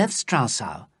left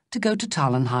Strelsau to go to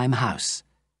Tarlenheim house.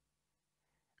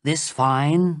 This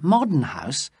fine, modern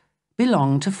house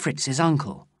belonged to Fritz's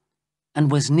uncle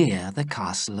and was near the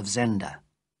castle of Zenda.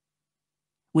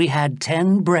 We had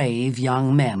 10 brave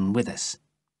young men with us.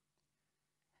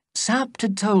 Sapt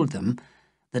had told them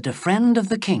that a friend of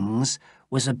the king's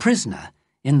was a prisoner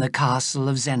in the castle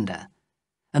of Zenda,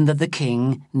 and that the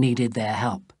king needed their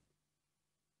help.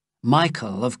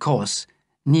 Michael, of course,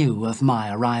 knew of my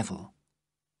arrival.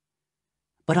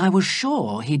 But I was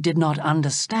sure he did not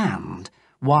understand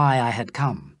why I had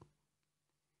come.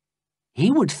 He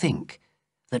would think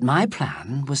that my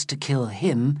plan was to kill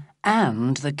him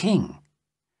and the king,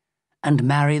 and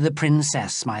marry the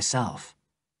princess myself.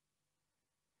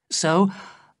 So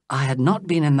I had not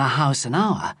been in the house an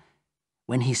hour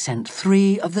when he sent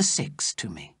 3 of the 6 to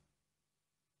me.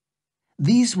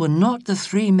 These were not the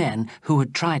 3 men who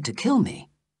had tried to kill me.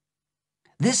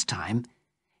 This time,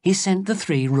 he sent the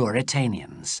 3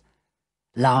 Ruritanians,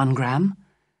 Lauengram,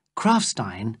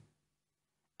 Krafstein,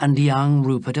 and young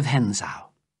Rupert of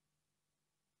Hentzau.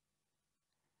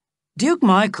 "Duke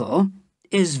Michael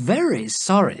is very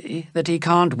sorry that he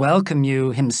can't welcome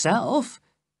you himself,"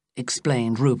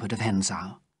 explained Rupert of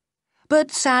Hentzau.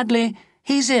 "But sadly,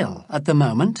 he's ill at the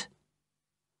moment."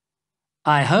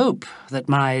 "I hope that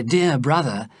my dear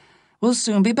brother will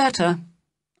soon be better,"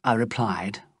 I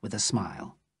replied with a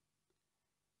smile.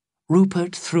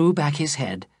 Rupert threw back his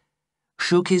head,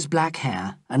 shook his black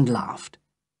hair, and laughed.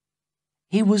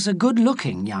 He was a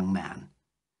good-looking young man.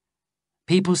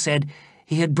 People said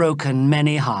he had broken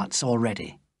many hearts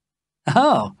already.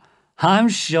 "Oh, I'm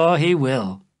sure he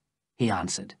will," he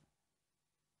answered.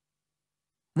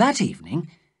 That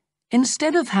evening,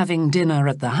 instead of having dinner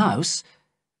at the house,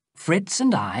 Fritz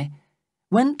and I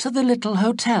went to the little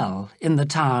hotel in the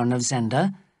town of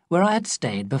Zenda where I had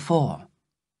stayed before.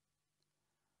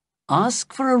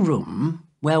 "Ask for a room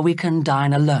where we can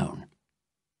dine alone,"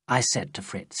 I said to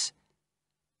Fritz.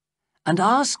 "And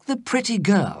ask the pretty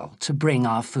girl to bring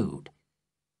our food."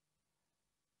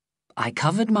 I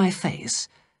covered my face,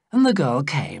 and the girl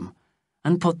came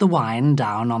and put the wine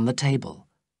down on the table.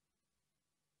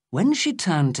 When she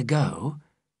turned to go,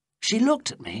 she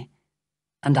looked at me,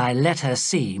 and I let her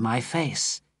see my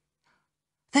face.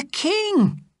 "The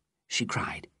king!" she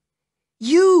cried.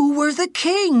 "You were the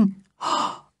king!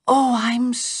 Oh,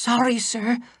 I'm sorry,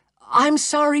 sir. I'm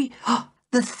sorry.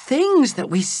 The things that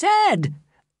we said."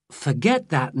 "Forget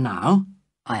that now,"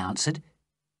 I answered.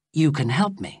 "You can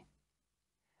help me.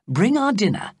 Bring our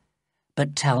dinner,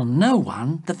 but tell no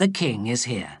one that the king is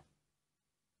here."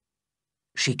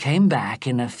 She came back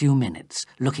in a few minutes,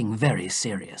 looking very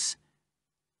serious.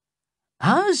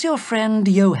 "How's your friend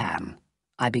Johann?"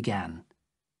 I began.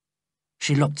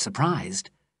 She looked surprised.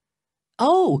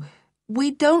 "Oh,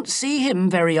 we don't see him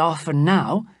very often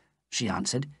now," she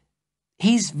answered.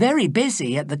 "He's very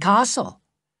busy at the castle."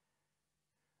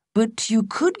 "But you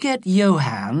could get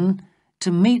Johann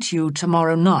to meet you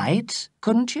tomorrow night,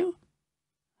 couldn't you?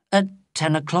 At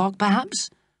 10 o'clock, perhaps?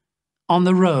 On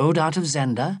the road out of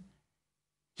Zenda?"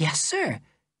 "Yes, sir."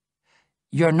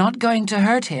 "You're not going to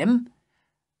hurt him?"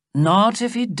 "Not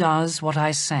if he does what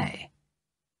I say.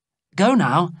 Go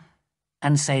now,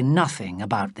 and say nothing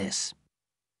about this."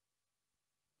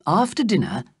 After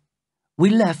dinner, we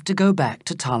left to go back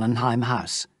to Tarlenheim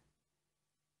house.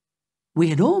 We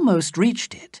had almost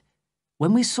reached it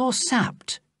when we saw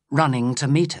Sapt running to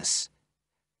meet us.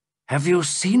 "Have you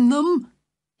seen them?"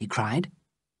 he cried.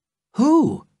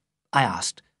 "Who?" I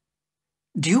asked.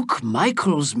 "Duke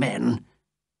Michael's men.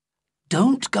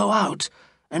 Don't go out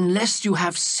unless you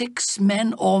have 6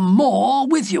 men or more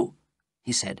with you,"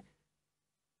 he said.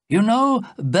 "You know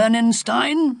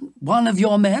Bernenstein, one of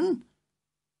your men?"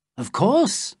 "Of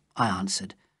course," I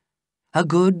answered. A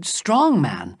good, strong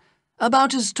man,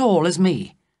 about as tall as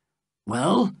me.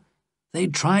 Well, they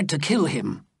tried to kill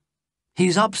him.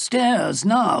 He's upstairs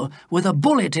now with a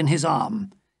bullet in his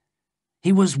arm.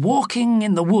 He was walking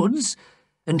in the woods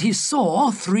and he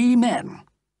saw 3 men.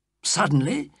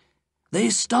 Suddenly, they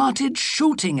started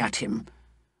shooting at him,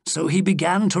 so he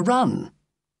began to run.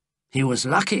 He was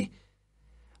lucky.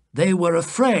 They were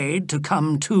afraid to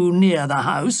come too near the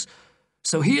house,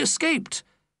 so he escaped.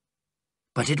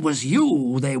 But it was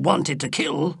you they wanted to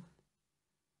kill.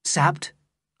 Sapt,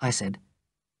 I said,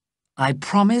 I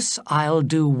promise I'll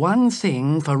do one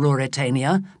thing for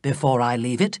Ruritania before I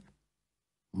leave it.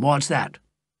 What's that?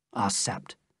 Asked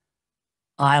Sapt.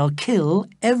 I'll kill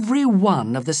every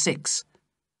one of the 6.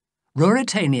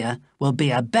 Ruritania will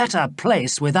be a better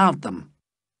place without them.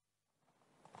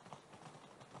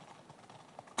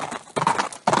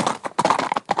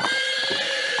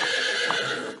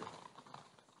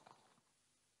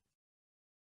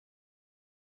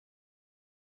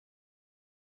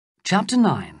 Chapter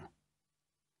 9.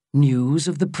 News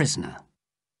of the prisoner.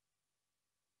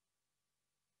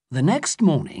 The next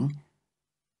morning,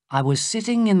 I was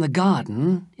sitting in the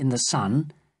garden in the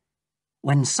sun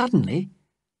when suddenly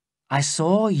I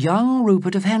saw young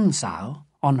Rupert of Hentzau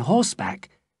on horseback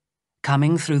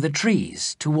coming through the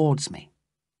trees towards me.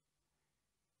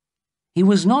 He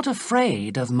was not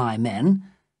afraid of my men,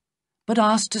 but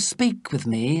asked to speak with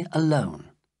me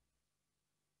alone.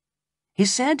 He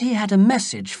said he had a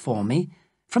message for me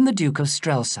from the Duke of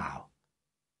Strelsau.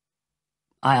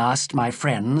 I asked my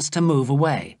friends to move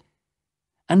away,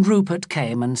 and Rupert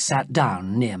came and sat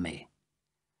down near me.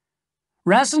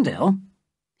 Rassendyll,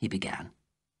 he began.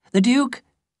 The Duke,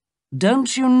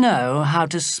 don't you know how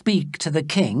to speak to the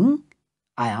king?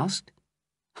 I asked.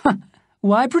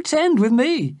 Why pretend with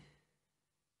me?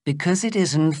 Because it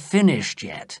isn't finished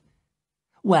yet.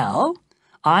 Well,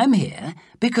 I'm here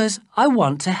because I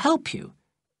want to help you.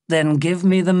 Then give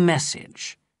me the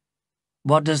message.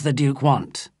 What does the Duke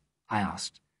want? I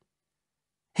asked.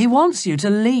 He wants you to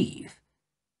leave.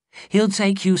 He'll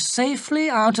take you safely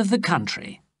out of the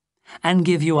country and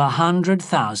give you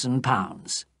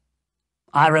 £100,000.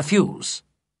 I refuse,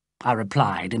 I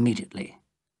replied immediately.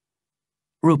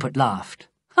 Rupert laughed.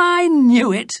 I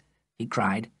knew it, he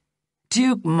cried.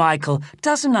 Duke Michael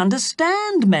doesn't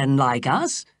understand men like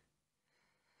us.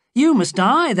 You must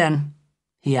die, then,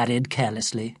 he added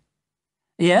carelessly.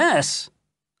 Yes,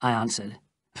 I answered,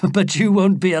 but you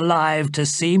won't be alive to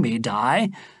see me die.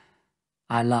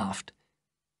 I laughed.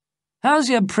 How's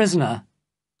your prisoner?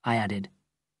 I added.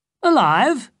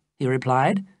 Alive, he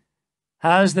replied.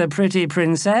 How's the pretty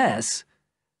princess?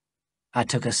 I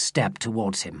took a step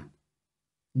towards him.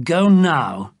 Go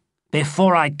now,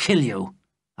 before I kill you,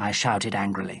 I shouted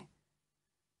angrily.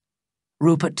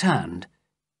 Rupert turned,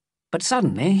 but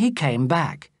suddenly he came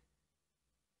back.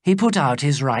 He put out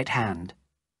his right hand.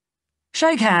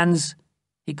 Shake hands,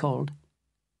 he called.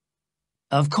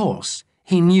 Of course,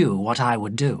 he knew what I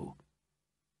would do.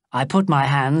 I put my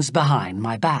hands behind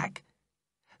my back.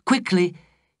 Quickly,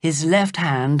 his left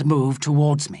hand moved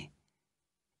towards me.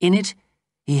 In it,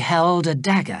 he held a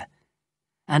dagger,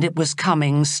 and it was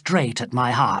coming straight at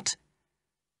my heart.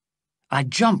 I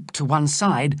jumped to one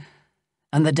side,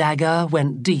 and the dagger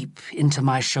went deep into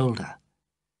my shoulder.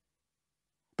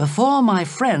 Before my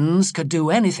friends could do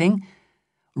anything,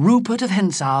 Rupert of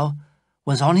Hentzau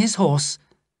was on his horse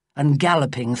and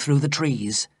galloping through the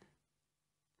trees.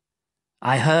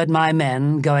 I heard my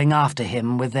men going after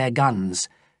him with their guns,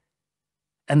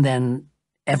 and then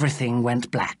everything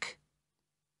went black.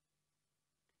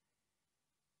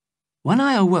 When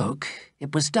I awoke,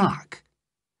 it was dark,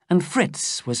 and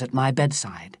Fritz was at my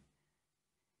bedside.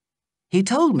 He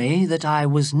told me that I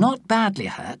was not badly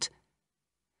hurt,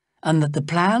 and that the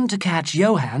plan to catch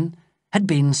Johann had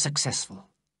been successful.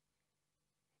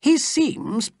 He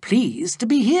seems pleased to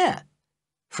be here,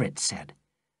 Fritz said.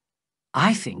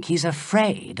 I think he's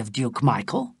afraid of Duke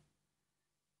Michael.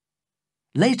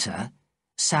 Later,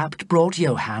 Sapt brought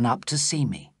Johann up to see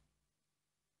me.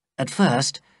 At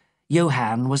first,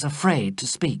 Johann was afraid to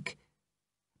speak,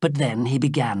 but then he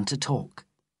began to talk.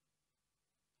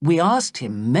 We asked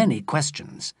him many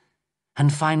questions,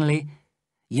 and finally,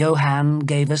 Johann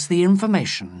gave us the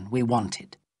information we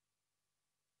wanted.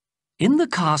 In the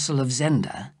castle of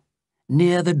Zenda,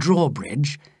 near the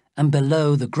drawbridge and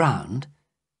below the ground,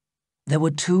 there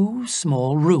were 2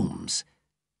 small rooms,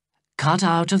 cut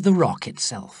out of the rock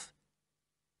itself.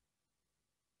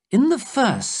 In the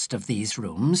first of these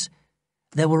rooms,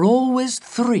 there were always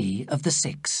 3 of the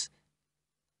 6.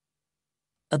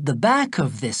 At the back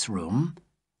of this room,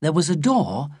 there was a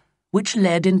door which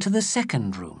led into the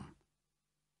second room.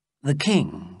 The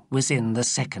king was in the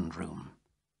second room.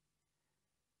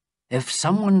 If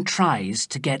someone tries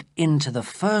to get into the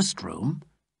first room,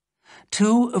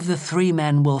 2 of the 3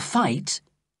 men will fight,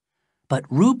 but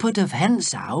Rupert of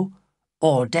Hentzau,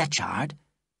 or Detchard,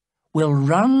 will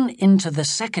run into the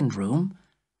second room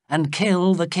and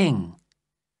kill the king,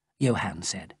 Johann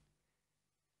said.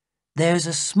 There's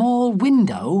a small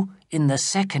window in the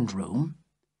second room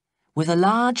with a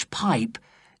large pipe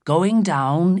going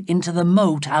down into the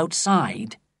moat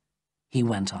outside, he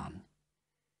went on.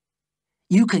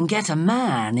 You can get a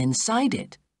man inside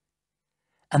it,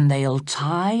 and they'll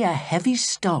tie a heavy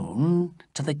stone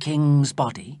to the king's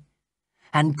body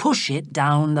and push it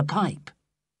down the pipe.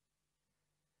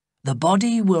 The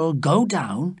body will go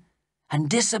down and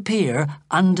disappear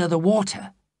under the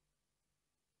water,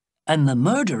 and the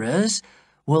murderers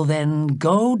will then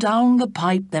go down the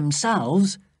pipe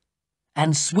themselves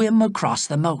and swim across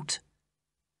the moat.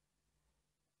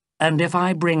 And if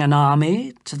I bring an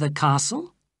army to the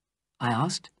castle? I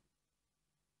asked.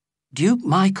 Duke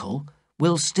Michael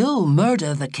will still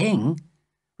murder the king,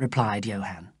 replied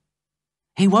Johann.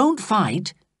 He won't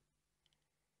fight.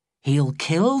 He'll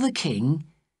kill the king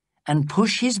and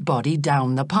push his body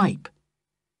down the pipe.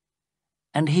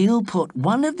 And he'll put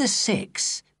one of the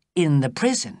 6 in the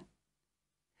prison.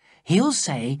 He'll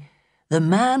say the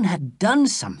man had done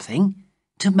something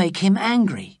to make him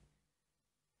angry.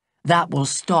 That will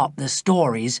stop the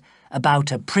stories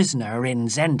about a prisoner in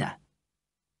Zenda.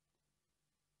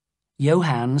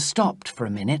 Johann stopped for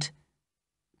a minute,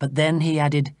 but then he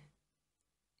added,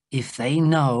 If they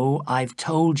know I've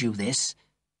told you this,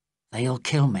 they'll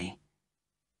kill me.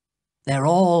 They're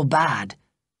all bad,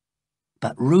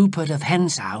 but Rupert of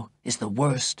Hentzau is the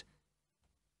worst.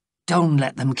 Don't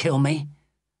let them kill me.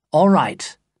 All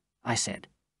right, I said.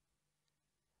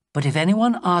 But if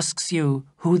anyone asks you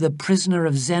who the prisoner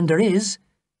of Zenda is,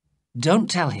 don't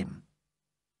tell him.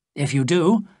 If you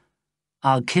do,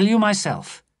 I'll kill you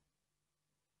myself.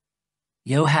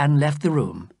 Johann left the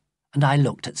room, and I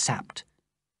looked at Sapt.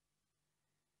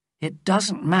 It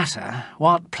doesn't matter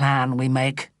what plan we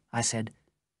make, I said.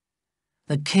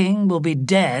 The king will be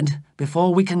dead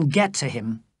before we can get to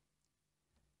him.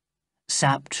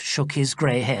 Sapt shook his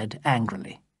grey head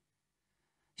angrily.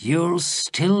 You'll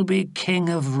still be king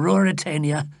of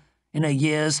Ruritania in a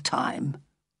year's time.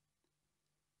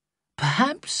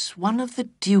 Perhaps one of the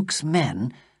Duke's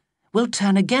men will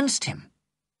turn against him,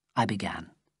 I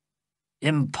began.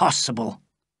 Impossible,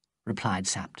 replied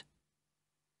Sapt.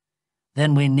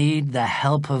 Then we need the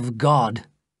help of God,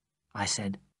 I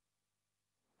said.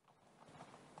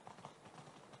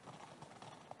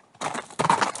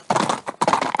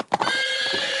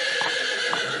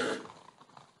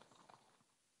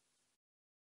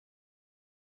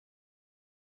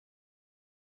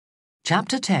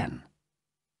 Chapter 10.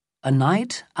 A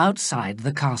Night Outside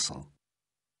the Castle.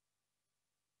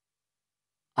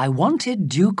 I wanted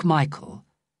Duke Michael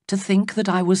to think that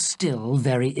I was still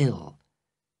very ill.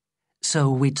 So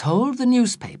we told the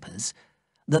newspapers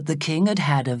that the king had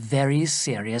had a very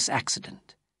serious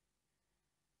accident.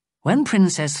 When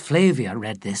Princess Flavia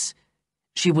read this,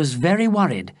 she was very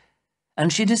worried,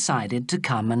 and she decided to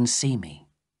come and see me.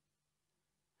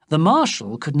 The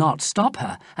marshal could not stop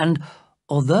her, and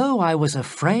although I was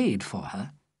afraid for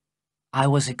her, I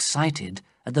was excited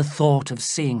at the thought of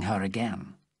seeing her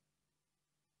again.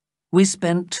 We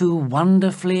spent 2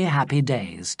 wonderfully happy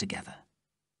days together.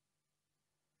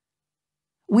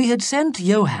 We had sent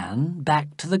Johann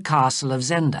back to the castle of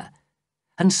Zenda,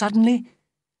 and suddenly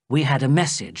we had a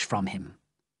message from him.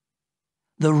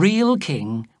 The real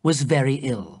king was very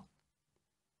ill.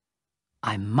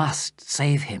 I must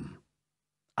save him,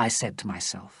 I said to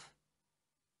myself.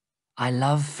 I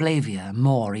love Flavia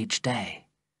more each day.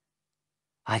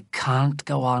 I can't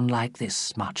go on like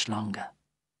this much longer.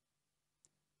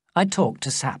 I talked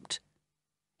to Sapt.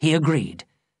 He agreed,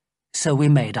 so we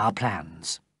made our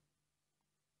plans.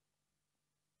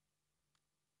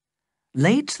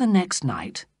 Late the next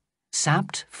night,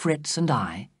 Sapt, Fritz and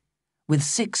I, with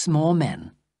 6 more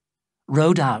men,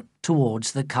 rode out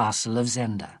towards the castle of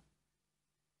Zenda.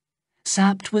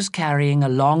 Sapt was carrying a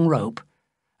long rope,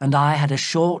 and I had a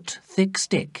short, thick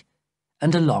stick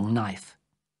and a long knife.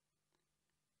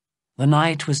 The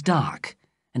night was dark,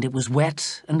 and it was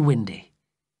wet and windy.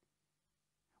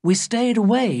 We stayed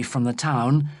away from the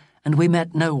town, and we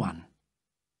met no one.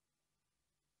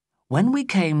 When we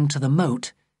came to the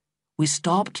moat, we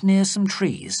stopped near some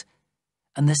trees,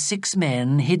 and the 6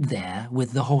 men hid there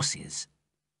with the horses.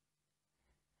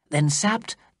 Then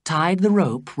Sapt tied the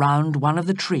rope round one of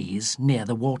the trees near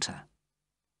the water.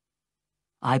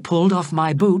 I pulled off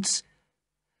my boots,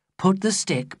 put the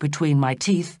stick between my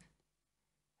teeth,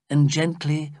 and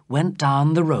gently went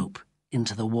down the rope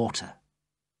into the water.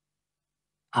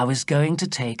 I was going to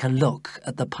take a look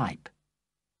at the pipe.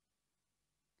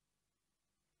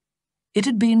 It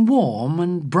had been warm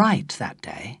and bright that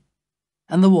day,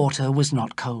 and the water was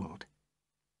not cold.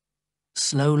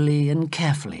 Slowly and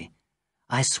carefully,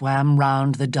 I swam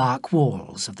round the dark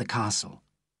walls of the castle.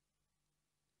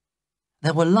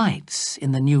 There were lights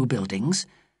in the new buildings,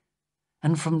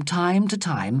 and from time to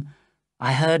time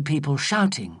I heard people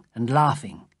shouting and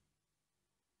laughing.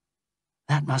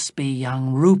 That must be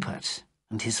young Rupert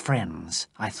and his friends,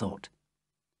 I thought.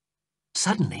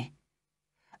 Suddenly,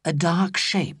 a dark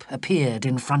shape appeared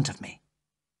in front of me.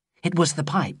 It was the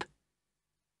pipe.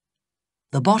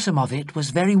 The bottom of it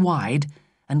was very wide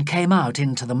and came out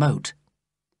into the moat.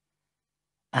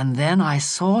 And then I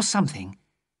saw something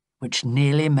which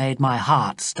nearly made my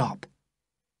heart stop.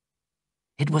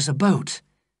 It was a boat,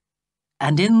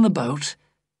 and in the boat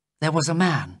there was a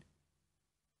man.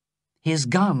 His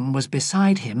gun was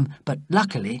beside him, but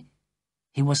luckily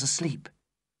he was asleep.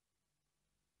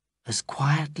 As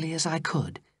quietly as I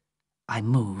could, I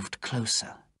moved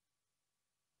closer.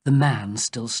 The man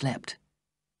still slept.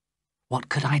 What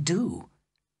could I do?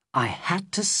 I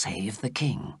had to save the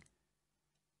king.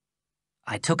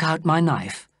 I took out my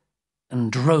knife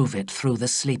and drove it through the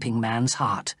sleeping man's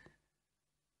heart.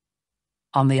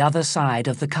 On the other side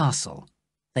of the castle,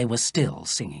 they were still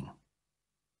singing.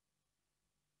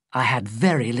 I had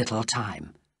very little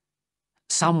time.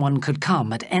 Someone could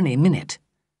come at any minute.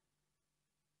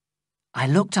 I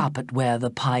looked up at where the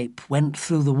pipe went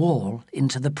through the wall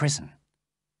into the prison.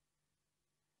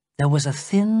 There was a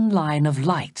thin line of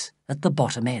light at the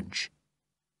bottom edge.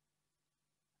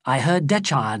 I heard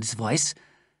Detchard's voice,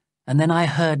 and then I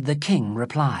heard the king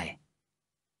reply.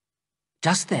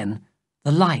 Just then,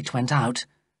 the light went out,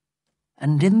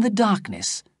 and in the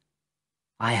darkness,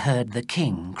 I heard the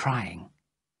king crying.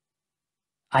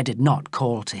 I did not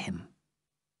call to him.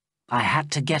 I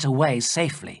had to get away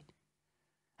safely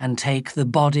and take the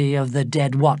body of the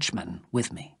dead watchman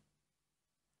with me.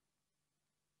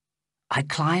 I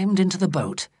climbed into the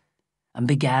boat and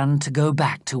began to go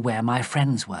back to where my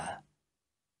friends were.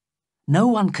 No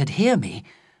one could hear me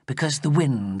because the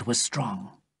wind was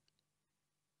strong.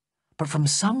 But from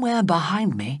somewhere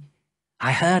behind me,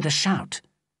 I heard a shout.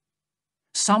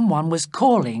 Someone was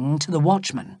calling to the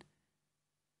watchman.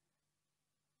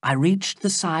 I reached the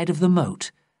side of the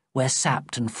moat where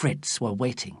Sapt and Fritz were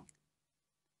waiting.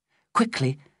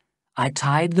 Quickly, I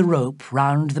tied the rope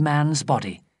round the man's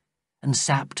body, and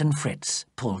Sapt and Fritz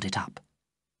pulled it up.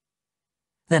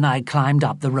 Then I climbed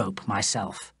up the rope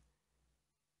myself.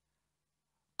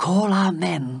 "Call our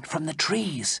men from the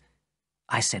trees,"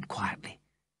 I said quietly,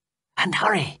 "and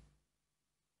hurry."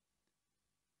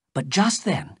 But just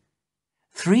then,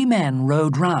 3 men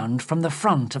rode round from the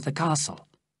front of the castle.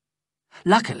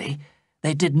 Luckily,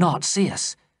 they did not see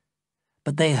us,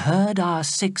 but they heard our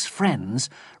 6 friends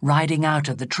riding out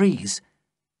of the trees,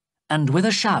 and with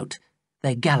a shout,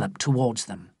 they galloped towards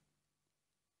them.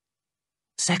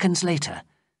 Seconds later,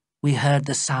 we heard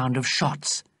the sound of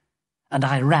shots, and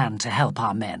I ran to help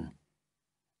our men.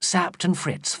 Sapt and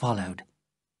Fritz followed.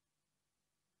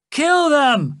 "Kill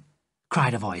them!"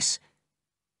 cried a voice.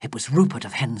 It was Rupert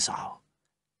of Hentzau.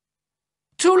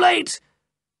 "Too late!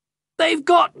 They've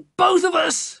got both of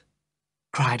us!"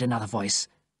 cried another voice.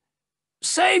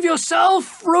 "Save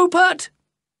yourself, Rupert!"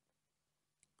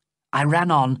 I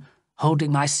ran on,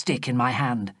 holding my stick in my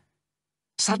hand.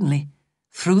 Suddenly,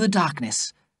 through the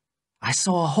darkness, I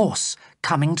saw a horse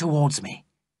coming towards me.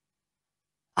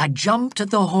 I jumped at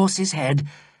the horse's head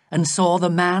and saw the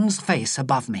man's face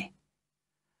above me.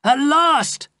 "At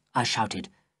last!" I shouted.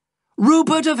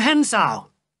 "Rupert of Hentzau!"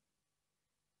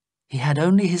 He had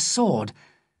only his sword,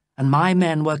 and my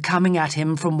men were coming at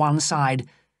him from one side,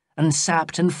 and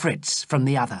Sapt and Fritz from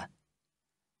the other.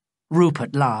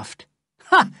 Rupert laughed.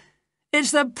 "Ha!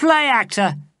 It's the play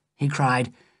actor!" he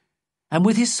cried, and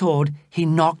with his sword he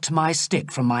knocked my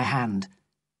stick from my hand.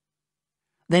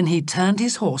 Then he turned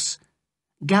his horse,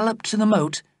 galloped to the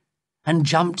moat, and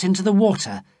jumped into the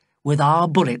water with our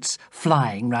bullets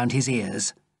flying round his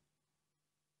ears.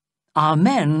 Our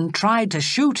men tried to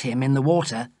shoot him in the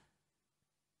water,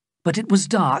 but it was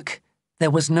dark,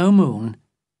 there was no moon,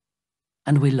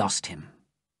 and we lost him.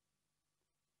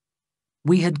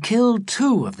 We had killed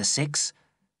 2 of the 6,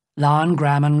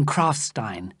 Lauengram and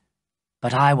Krafstein,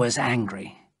 but I was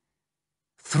angry.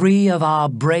 3 of our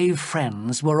brave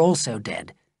friends were also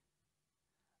dead,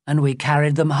 and we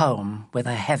carried them home with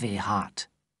a heavy heart.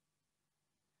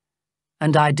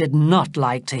 And I did not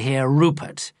like to hear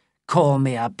Rupert call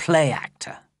me a play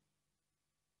actor.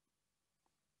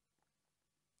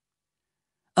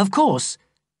 Of course,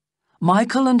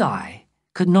 Michael and I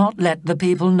could not let the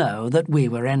people know that we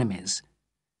were enemies.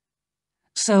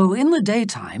 So in the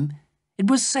daytime, it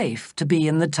was safe to be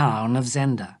in the town of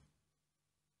Zenda.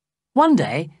 One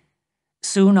day,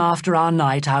 soon after our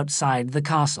night outside the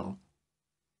castle,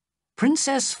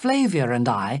 Princess Flavia and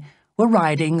I were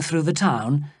riding through the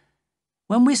town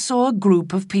when we saw a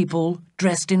group of people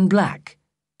dressed in black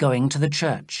going to the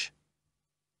church.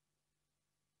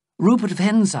 Rupert of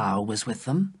Hentzau was with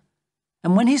them,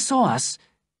 and when he saw us,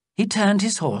 he turned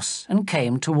his horse and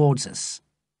came towards us.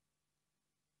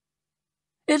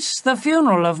 "It's the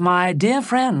funeral of my dear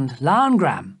friend,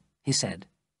 Lauengram," he said,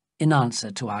 in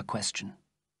answer to our question.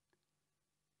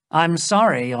 "I'm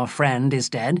sorry your friend is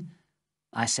dead,"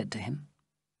 I said to him.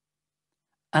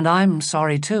 "And I'm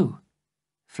sorry too,"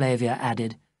 Flavia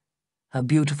added, her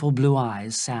beautiful blue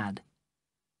eyes sad.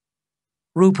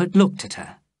 Rupert looked at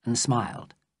her and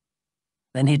smiled.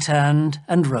 Then he turned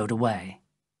and rode away.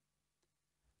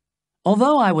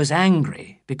 Although I was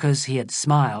angry because he had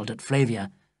smiled at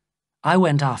Flavia, I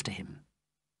went after him.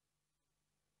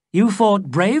 "You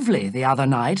fought bravely the other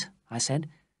night," I said,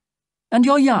 "and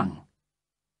you're young.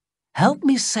 Help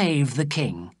me save the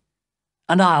king,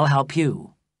 and I'll help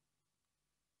you."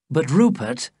 But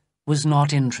Rupert was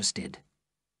not interested.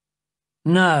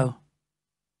 "No,"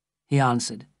 he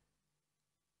answered.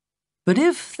 "But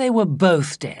if they were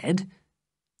both dead,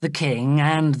 the king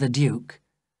and the duke,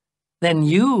 then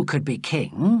you could be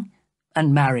king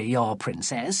and marry your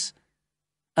princess,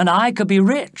 and I could be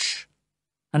rich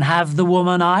and have the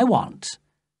woman I want."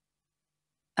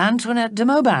 "Antoinette de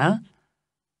Mauban?"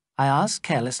 I asked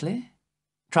carelessly,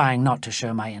 trying not to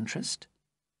show my interest.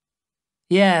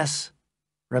 "Yes,"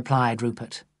 replied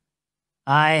Rupert.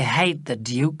 "I hate the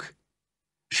duke.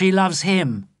 She loves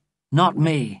him, not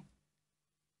me."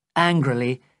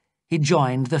 Angrily, he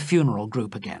joined the funeral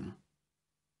group again.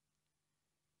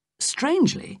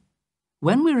 Strangely,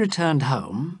 when we returned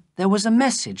home, there was a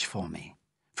message for me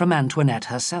from Antoinette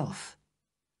herself.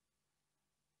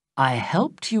 "I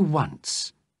helped you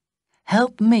once.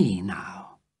 Help me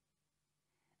now.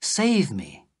 Save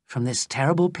me from this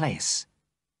terrible place.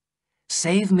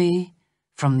 Save me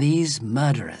from these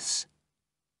murderers."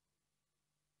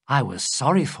 I was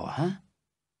sorry for her,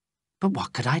 but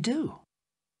what could I do?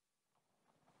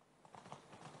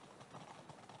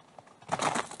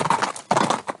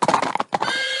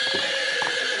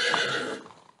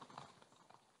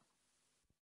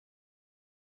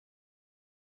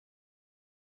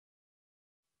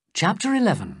 Chapter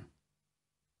 11.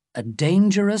 A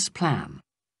Dangerous Plan.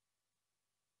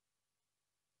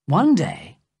 One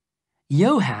day,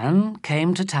 Johann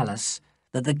came to tell us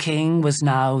that the king was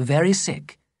now very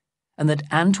sick and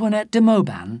that Antoinette de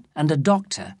Mauban and a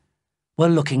doctor were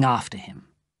looking after him.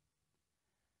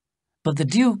 But the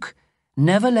duke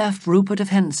never left Rupert of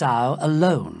Hentzau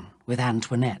alone with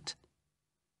Antoinette.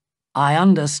 I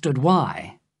understood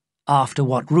why, after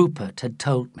what Rupert had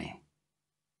told me.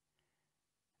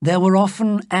 There were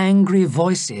often angry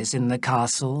voices in the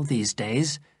castle these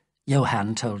days,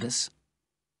 Johann told us.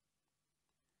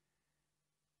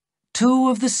 2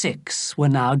 of the 6 were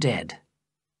now dead,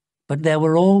 but there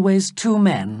were always 2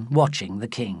 men watching the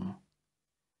king.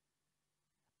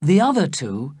 The other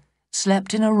 2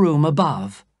 slept in a room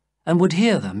above and would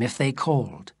hear them if they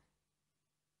called.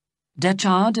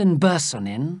 Detchard and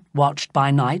Bersonin watched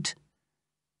by night,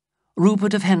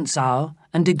 Rupert of Hentzau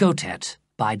and de Gotet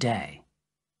by day.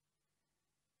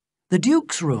 The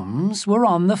Duke's rooms were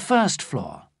on the 1st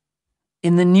floor,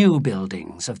 in the new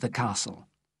buildings of the castle,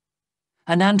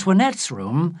 and Antoinette's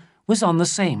room was on the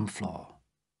same floor.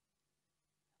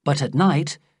 But at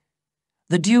night,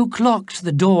 the Duke locked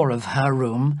the door of her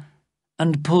room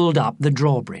and pulled up the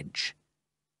drawbridge.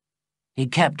 He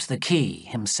kept the key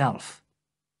himself.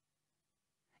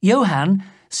 Johann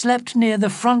slept near the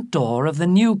front door of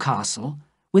the new castle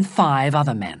with 5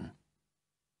 other men,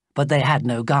 but they had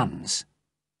no guns.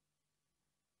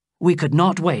 We could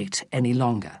not wait any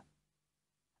longer.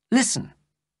 "Listen,"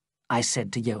 I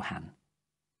said to Johann.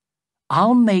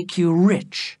 "I'll make you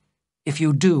rich if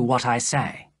you do what I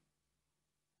say."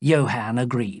 Johann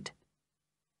agreed.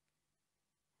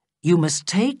 "You must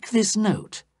take this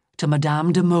note to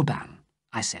Madame de Mauban,"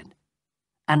 I said,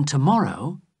 "and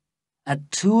tomorrow, at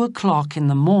 2 o'clock in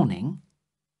the morning,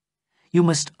 you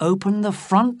must open the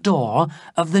front door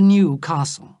of the new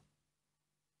castle.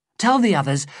 Tell the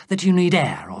others that you need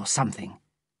air or something,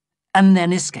 and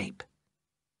then escape."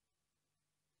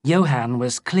 Johann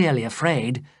was clearly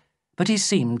afraid, but he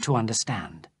seemed to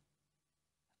understand.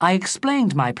 I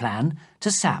explained my plan to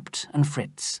Sapt and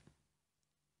Fritz.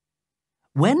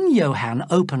 "When Johann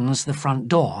opens the front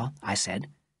door," I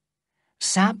said,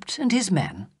 Sapt and his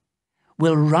men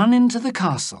will run into the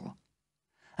castle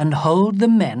and hold the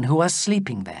men who are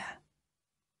sleeping there.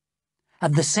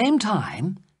 At the same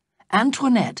time,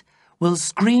 Antoinette will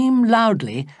scream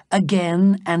loudly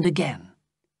again and again.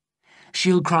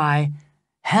 She'll cry,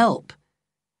 "Help!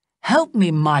 Help me,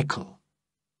 Michael!"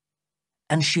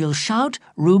 And she'll shout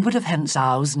Rupert of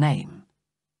Hentzau's name.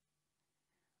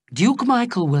 Duke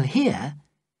Michael will hear,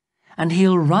 and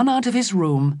he'll run out of his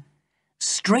room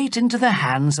straight into the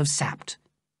hands of Sapt.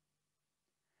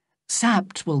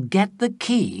 Sapt will get the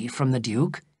key from the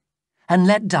Duke and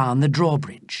let down the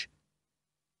drawbridge.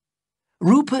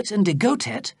 Rupert and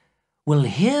Degotet will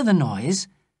hear the noise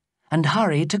and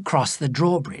hurry to cross the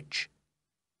drawbridge.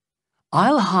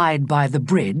 I'll hide by the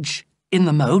bridge in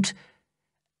the moat,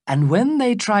 and when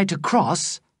they try to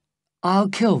cross, I'll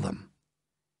kill them.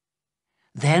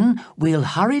 Then we'll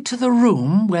hurry to the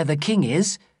room where the king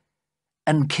is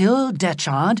and kill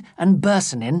Detchard and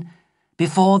Bersanin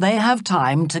before they have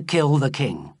time to kill the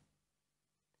king.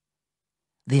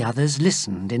 The others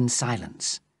listened in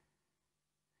silence.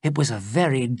 It was a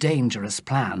very dangerous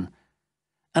plan,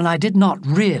 and I did not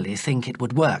really think it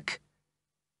would work,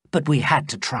 but we had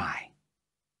to try.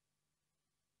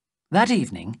 That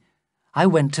evening, I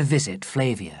went to visit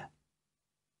Flavia.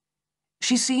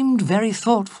 She seemed very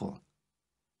thoughtful,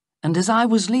 and as I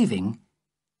was leaving,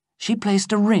 she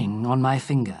placed a ring on my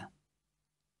finger.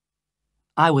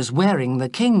 I was wearing the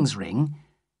king's ring,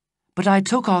 but I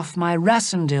took off my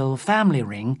Rassendyll family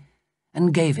ring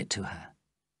and gave it to her.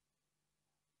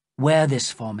 "Wear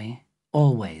this for me,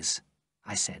 always,"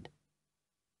 I said.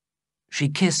 She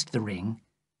kissed the ring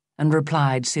and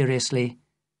replied seriously,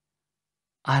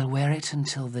 "I'll wear it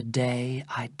until the day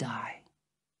I die."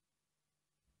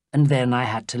 And then I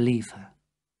had to leave her.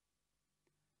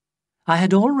 I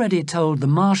had already told the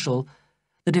marshal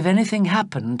that if anything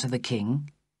happened to the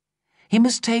king, he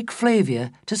must take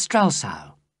Flavia to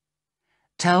Strelsau,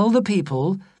 tell the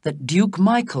people that Duke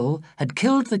Michael had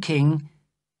killed the king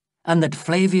and that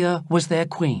Flavia was their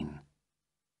queen.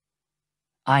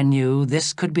 I knew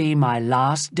this could be my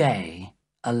last day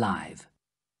alive.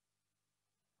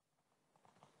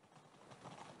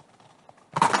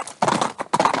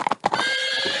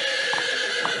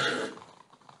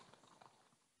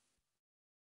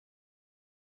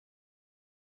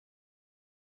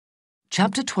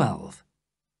 Chapter 12.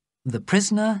 The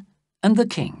Prisoner and the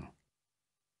King.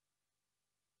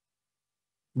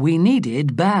 We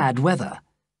needed bad weather,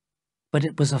 but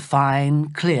it was a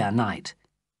fine, clear night.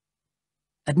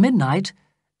 At midnight,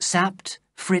 Sapt,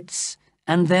 Fritz,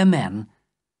 and their men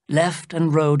left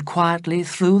and rode quietly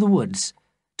through the woods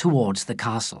towards the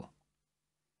castle.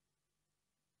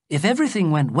 If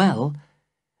everything went well,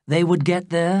 they would get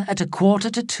there at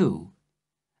 1:45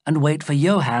 and wait for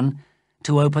Johann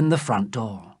to open the front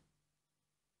door.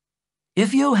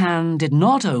 If Johann did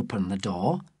not open the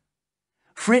door,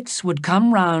 Fritz would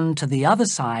come round to the other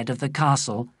side of the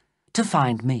castle to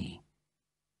find me.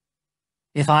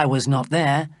 If I was not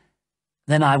there,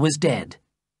 then I was dead,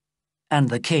 and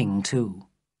the king too.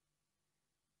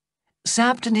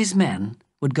 Sapt and his men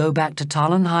would go back to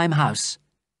Tarlenheim house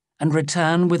and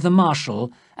return with the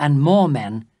marshal and more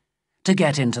men to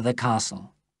get into the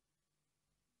castle.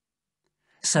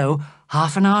 So,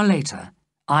 half an hour later,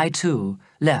 I too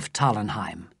left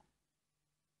Tarlenheim.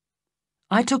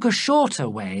 I took a shorter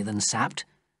way than Sapt,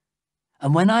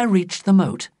 and when I reached the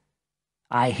moat,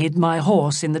 I hid my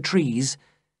horse in the trees,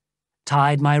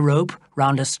 tied my rope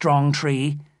round a strong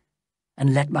tree,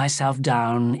 and let myself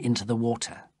down into the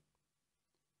water.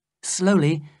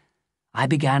 Slowly, I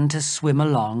began to swim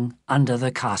along under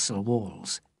the castle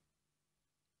walls.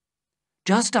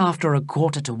 Just after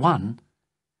 1:45,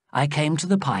 I came to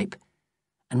the pipe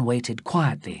and waited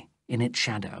quietly in its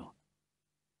shadow.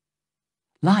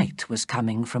 Light was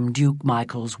coming from Duke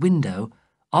Michael's window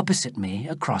opposite me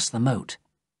across the moat,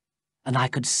 and I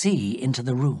could see into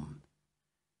the room.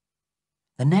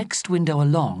 The next window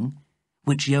along,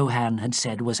 which Johann had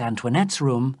said was Antoinette's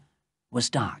room, was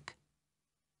dark.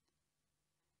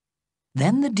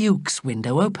 Then the Duke's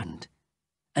window opened,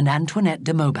 and Antoinette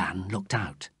de Mauban looked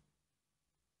out.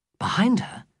 Behind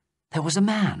her, there was a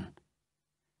man.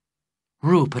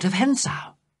 Rupert of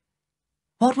Hentzau.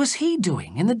 What was he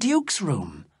doing in the Duke's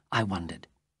room, I wondered.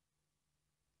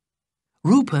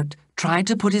 Rupert tried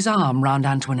to put his arm round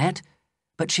Antoinette,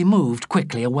 but she moved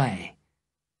quickly away.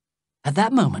 At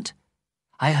that moment,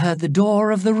 I heard the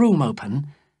door of the room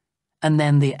open, and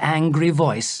then the angry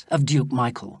voice of Duke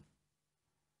Michael.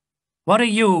 "What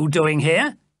are you doing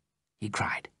here?" he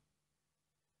cried.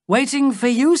 "Waiting for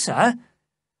you, sir,"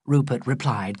 Rupert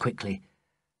replied quickly.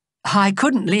 "I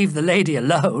couldn't leave the lady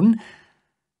alone.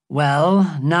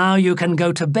 Well, now you can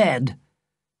go to bed.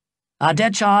 Are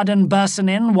Detchard and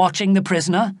Bersonin watching the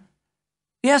prisoner?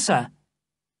 Yes, sir.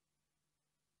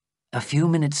 A few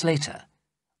minutes later,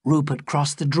 Rupert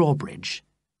crossed the drawbridge,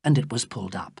 and it was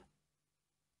pulled up.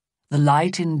 The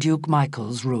light in Duke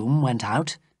Michael's room went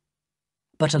out,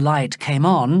 but a light came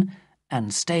on,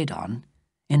 and stayed on,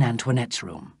 in Antoinette's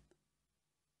room.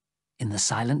 In the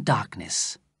silent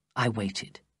darkness, I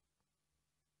waited.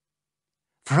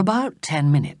 For about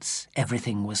 10 minutes,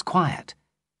 everything was quiet,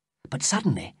 but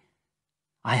suddenly,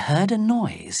 I heard a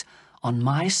noise on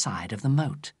my side of the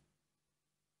moat.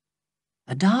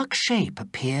 A dark shape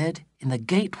appeared in the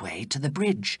gateway to the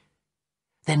bridge,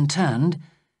 then turned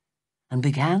and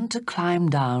began to climb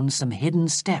down some hidden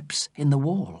steps in the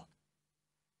wall.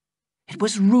 It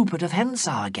was Rupert of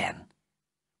Hentzau again,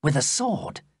 with a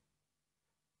sword.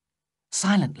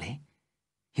 Silently,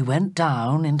 he went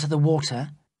down into the water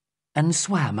and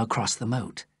swam across the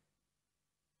moat.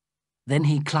 Then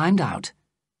he climbed out,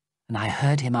 and I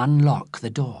heard him unlock the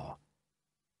door.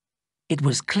 It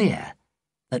was clear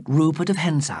that Rupert of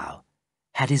Hentzau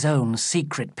had his own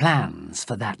secret plans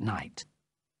for that night.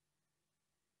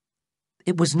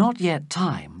 It was not yet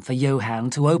time for Johann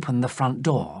to open the front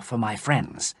door for my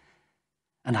friends,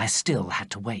 and I still had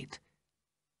to wait.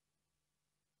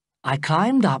 I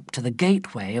climbed up to the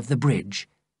gateway of the bridge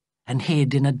and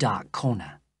hid in a dark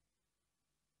corner.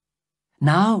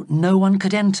 Now no one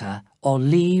could enter or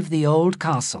leave the old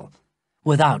castle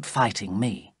without fighting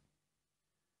me.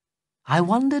 I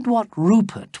wondered what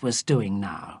Rupert was doing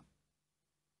now,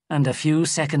 and a few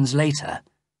seconds later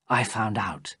I found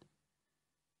out.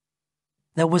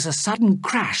 There was a sudden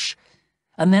crash,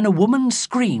 and then a woman's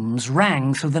screams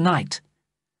rang through the night.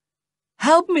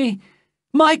 "Help me!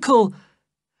 Michael!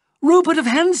 Rupert of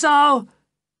Hentzau!"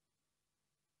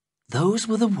 Those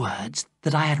were the words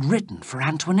that I had written for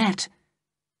Antoinette.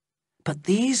 But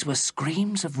these were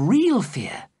screams of real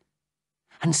fear,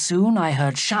 and soon I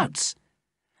heard shouts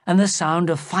and the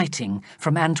sound of fighting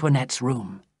from Antoinette's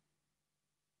room.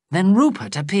 Then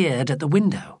Rupert appeared at the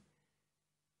window.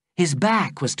 His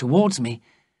back was towards me,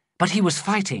 but he was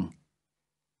fighting.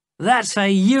 "That's for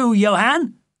you,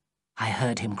 Johann!" I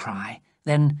heard him cry.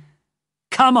 Then,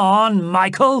 "Come on,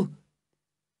 Michael!"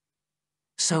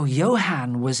 So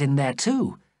Johann was in there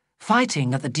too,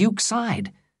 fighting at the Duke's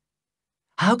side.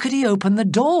 How could he open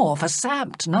the door for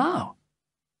Sapt now?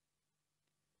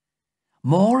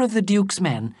 More of the Duke's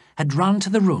men had run to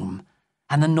the room,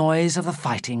 and the noise of the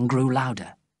fighting grew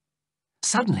louder.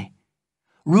 Suddenly,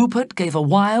 Rupert gave a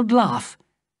wild laugh,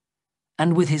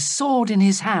 and with his sword in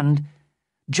his hand,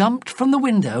 jumped from the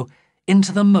window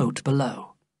into the moat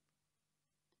below.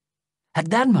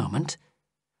 At that moment,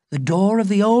 the door of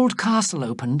the old castle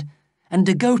opened, and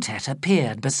de Gotet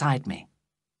appeared beside me.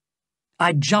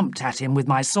 I jumped at him with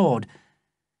my sword,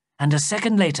 and a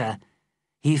second later,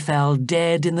 he fell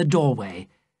dead in the doorway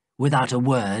without a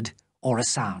word or a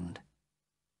sound.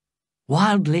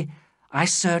 Wildly, I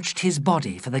searched his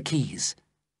body for the keys.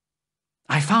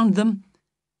 I found them,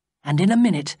 and in a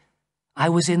minute, I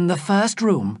was in the first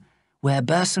room where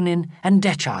Bersonin and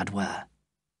Detchard were.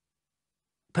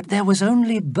 But there was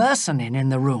only Bersonin in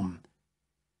the room.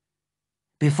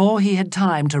 Before he had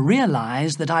time to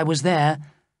realize that I was there,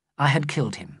 I had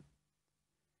killed him.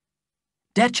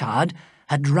 Detchard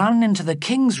had run into the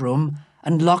king's room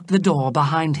and locked the door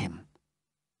behind him.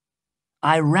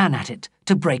 I ran at it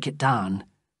to break it down.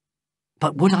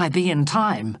 But would I be in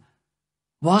time?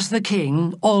 Was the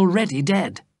king already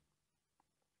dead?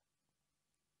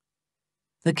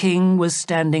 The king was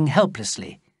standing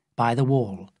helplessly by the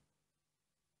wall.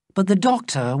 But the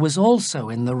doctor was also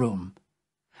in the room,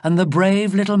 and the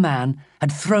brave little man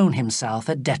had thrown himself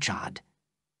at Detchard.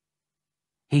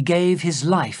 He gave his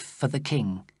life for the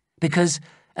king, because,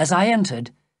 as I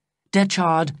entered,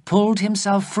 Detchard pulled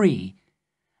himself free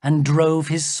and drove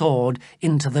his sword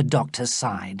into the doctor's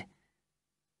side.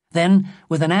 Then,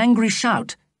 with an angry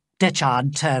shout,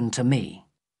 Detchard turned to me.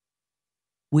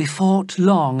 We fought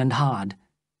long and hard.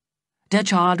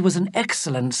 Detchard was an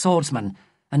excellent swordsman,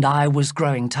 and I was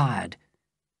growing tired.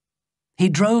 He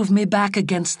drove me back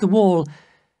against the wall,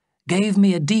 gave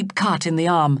me a deep cut in the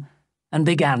arm, and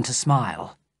began to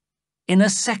smile. In a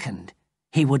second,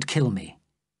 he would kill me.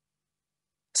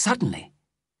 Suddenly,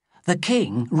 the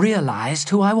king realized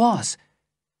who I was.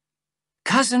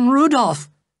 "Cousin Rudolf!"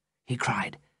 he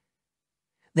cried.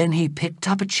 Then he picked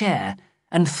up a chair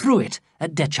and threw it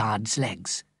at Detchard's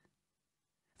legs.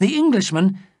 The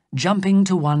Englishman, jumping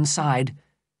to one side,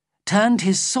 turned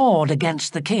his sword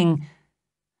against the king,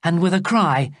 and with a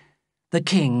cry, the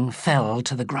king fell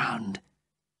to the ground.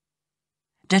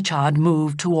 Detchard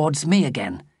moved towards me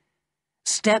again,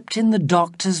 stepped in the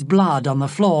doctor's blood on the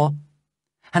floor,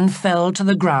 and fell to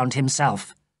the ground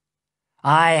himself.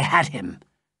 I had him.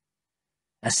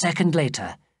 A second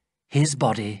later, his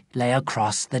body lay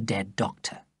across the dead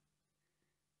doctor.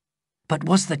 But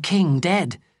was the king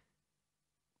dead?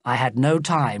 I had no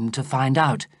time to find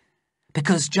out,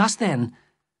 because just then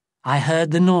I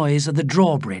heard the noise of the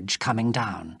drawbridge coming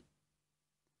down.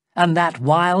 And that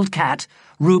wild cat,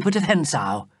 Rupert of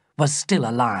Hentzau, was still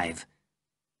alive.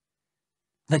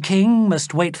 The king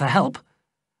must wait for help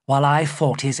while I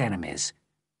fought his enemies.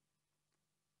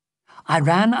 I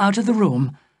ran out of the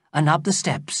room and up the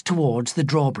steps towards the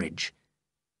drawbridge.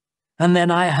 And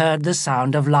then I heard the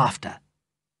sound of laughter.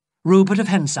 Rupert of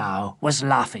Hentzau was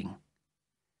laughing.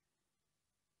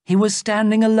 He was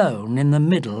standing alone in the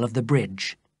middle of the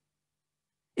bridge.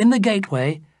 In the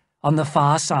gateway, on the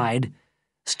far side,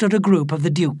 stood a group of the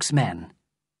Duke's men.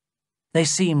 They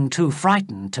seemed too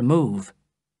frightened to move.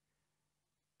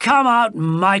 "Come out,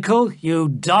 Michael, you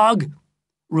dog!"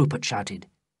 Rupert shouted.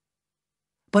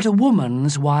 But a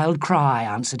woman's wild cry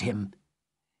answered him.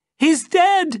 "He's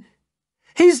dead!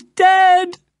 He's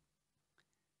dead!"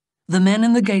 The men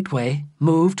in the gateway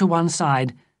moved to one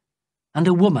side, and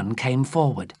a woman came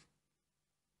forward.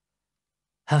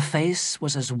 Her face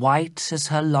was as white as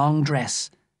her long dress,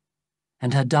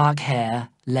 and her dark hair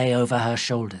lay over her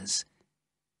shoulders.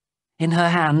 In her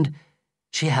hand,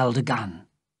 she held a gun.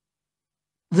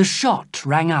 The shot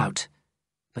rang out,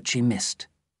 but she missed.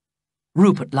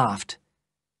 Rupert laughed.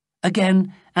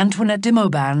 Again, Antoinette de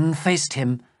Mauban faced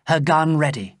him, her gun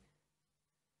ready.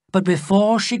 But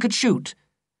before she could shoot,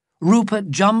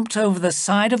 Rupert jumped over the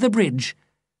side of the bridge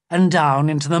and down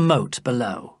into the moat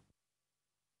below.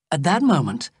 At that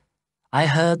moment, I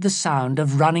heard the sound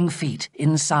of running feet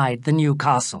inside the new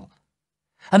castle,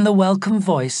 and the welcome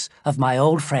voice of my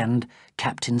old friend,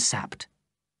 Captain Sapt.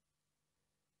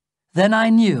 Then I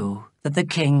knew that the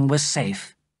king was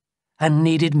safe and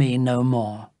needed me no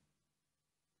more.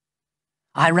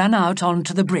 I ran out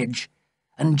onto the bridge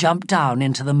and jumped down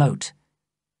into the moat.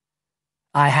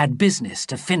 I had business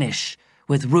to finish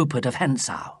with Rupert of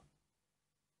Hentzau.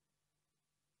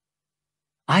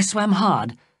 I swam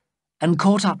hard and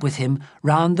caught up with him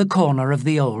round the corner of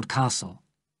the old castle.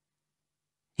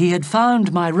 He had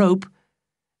found my rope,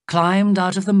 climbed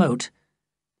out of the moat,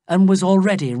 and was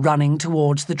already running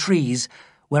towards the trees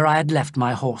where I had left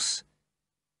my horse.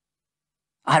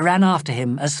 I ran after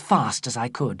him as fast as I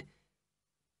could.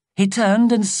 He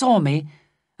turned and saw me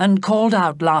and called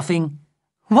out, laughing,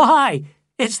 "Why,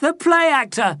 it's the play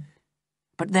actor!"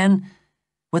 But then,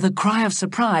 with a cry of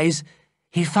surprise,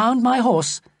 he found my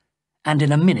horse, and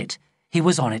in a minute he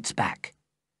was on its back.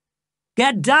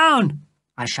 "Get down!"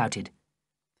 I shouted.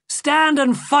 "Stand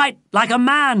and fight like a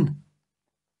man!"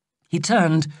 He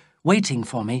turned, waiting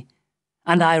for me,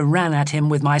 and I ran at him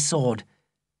with my sword.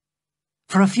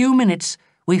 For a few minutes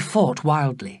we fought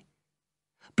wildly.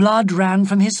 Blood ran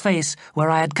from his face where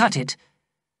I had cut it,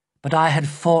 but I had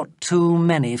fought too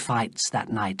many fights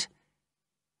that night.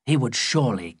 He would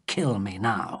surely kill me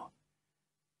now.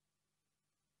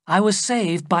 I was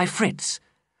saved by Fritz,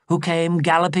 who came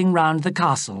galloping round the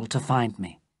castle to find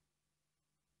me.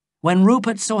 When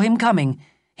Rupert saw him coming,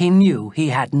 he knew he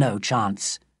had no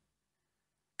chance.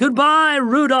 "Goodbye,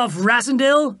 Rudolf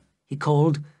Rassendyll," he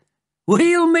called.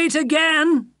 "We'll meet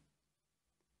again."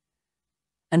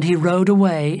 And he rode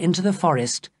away into the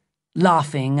forest,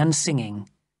 laughing and singing,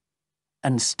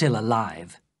 and still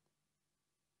alive.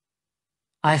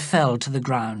 I fell to the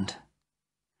ground.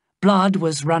 Blood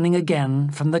was running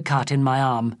again from the cut in my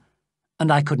arm,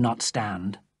 and I could not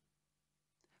stand.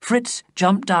 Fritz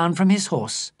jumped down from his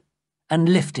horse and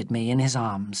lifted me in his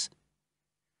arms.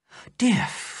 "Dear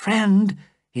friend,"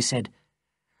 he said,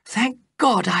 "thank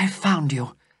God I found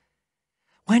you.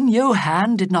 When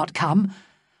Johann did not come,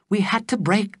 we had to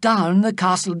break down the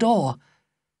castle door.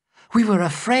 We were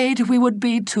afraid we would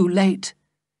be too late."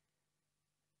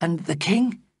 "And the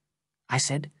king?" I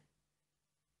said.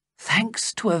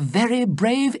 "Thanks to a very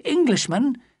brave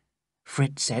Englishman,"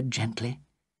 Fritz said gently,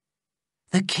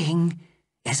 "the king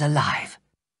is alive."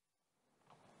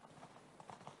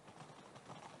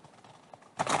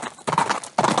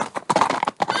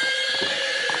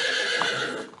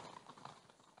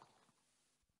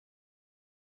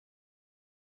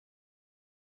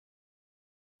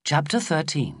 Chapter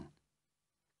 13.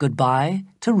 Goodbye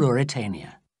to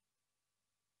Ruritania.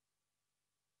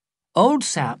 Old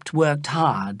Sapt worked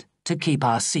hard to keep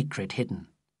our secret hidden.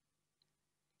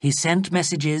 He sent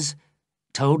messages,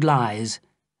 told lies,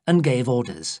 and gave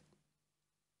orders.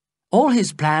 All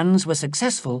his plans were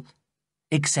successful,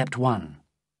 except one.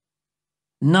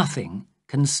 'Nothing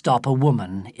can stop a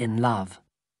woman in love.'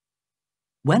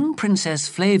 When Princess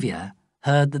Flavia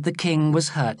heard that the king was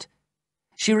hurt,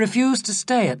 she refused to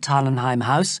stay at Tarlenheim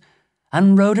house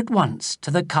and rode at once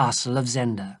to the castle of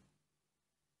Zenda.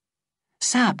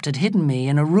 Sapt had hidden me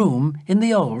in a room in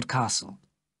the old castle,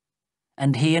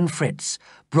 and he and Fritz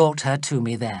brought her to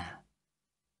me there.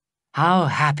 How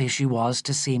happy she was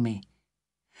to see me.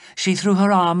 She threw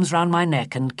her arms round my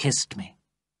neck and kissed me.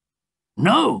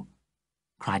 "No,"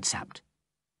 cried Sapt.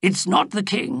 "It's not the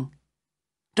king.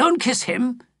 Don't kiss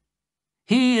him.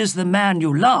 He is the man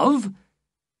you love,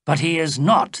 but he is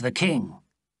not the king."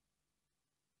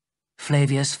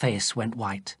 Flavia's face went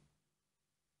white.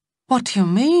 "What do you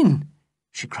mean?"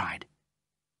 she cried.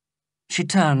 She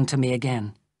turned to me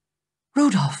again.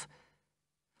 "Rudolf,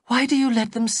 why do you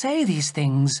let them say these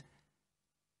things?"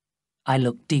 I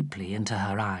looked deeply into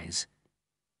her eyes.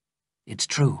 "It's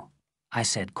true," I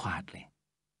said quietly.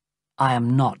 "I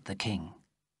am not the king."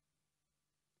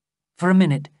 For a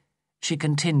minute, she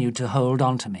continued to hold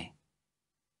on to me.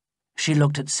 She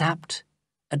looked at Sapt,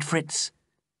 at Fritz,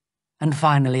 and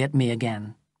finally at me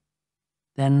again.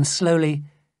 Then, slowly,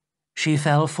 she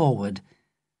fell forward,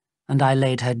 and I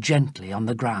laid her gently on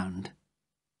the ground.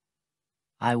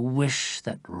 "I wish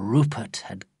that Rupert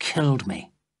had killed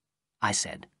me," I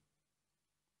said.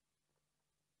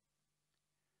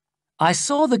 I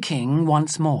saw the king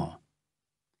once more.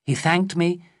 He thanked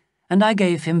me, and I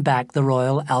gave him back the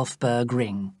royal Alfberg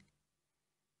ring.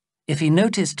 If he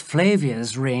noticed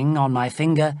Flavia's ring on my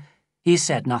finger, he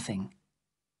said nothing.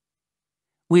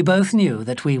 We both knew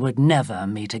that we would never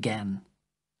meet again.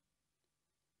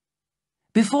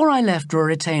 Before I left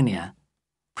Ruritania,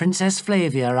 Princess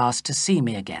Flavia asked to see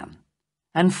me again,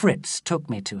 and Fritz took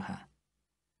me to her.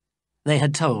 They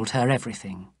had told her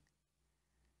everything.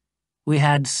 We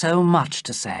had so much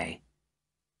to say,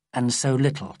 and so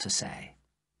little to say.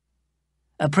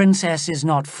 A princess is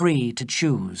not free to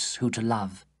choose who to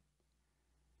love.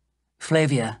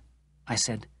 "Flavia," I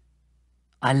said,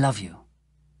 "I love you.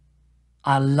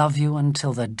 I'll love you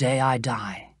until the day I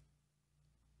die."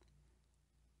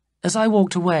 As I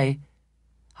walked away,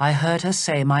 I heard her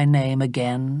say my name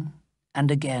again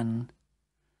and again.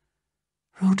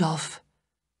 "Rudolf,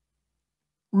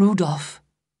 Rudolf."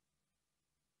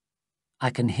 I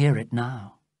can hear it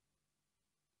now.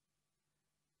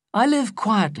 I live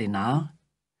quietly now,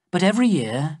 but every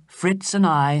year Fritz and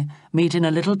I meet in a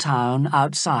little town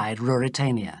outside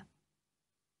Ruritania.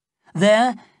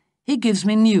 There he gives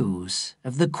me news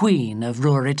of the Queen of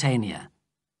Ruritania,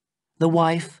 the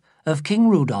wife of King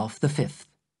Rudolf V.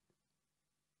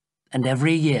 And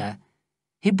every year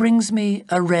he brings me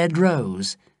a red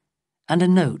rose and a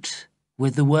note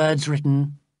with the words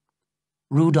written,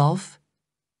 "Rudolf,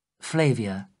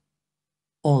 Flavia,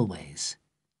 always."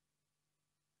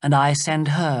 And I send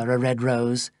her a red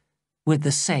rose with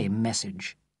the same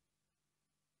message.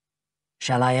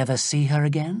 Shall I ever see her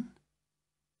again?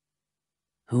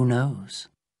 Who knows?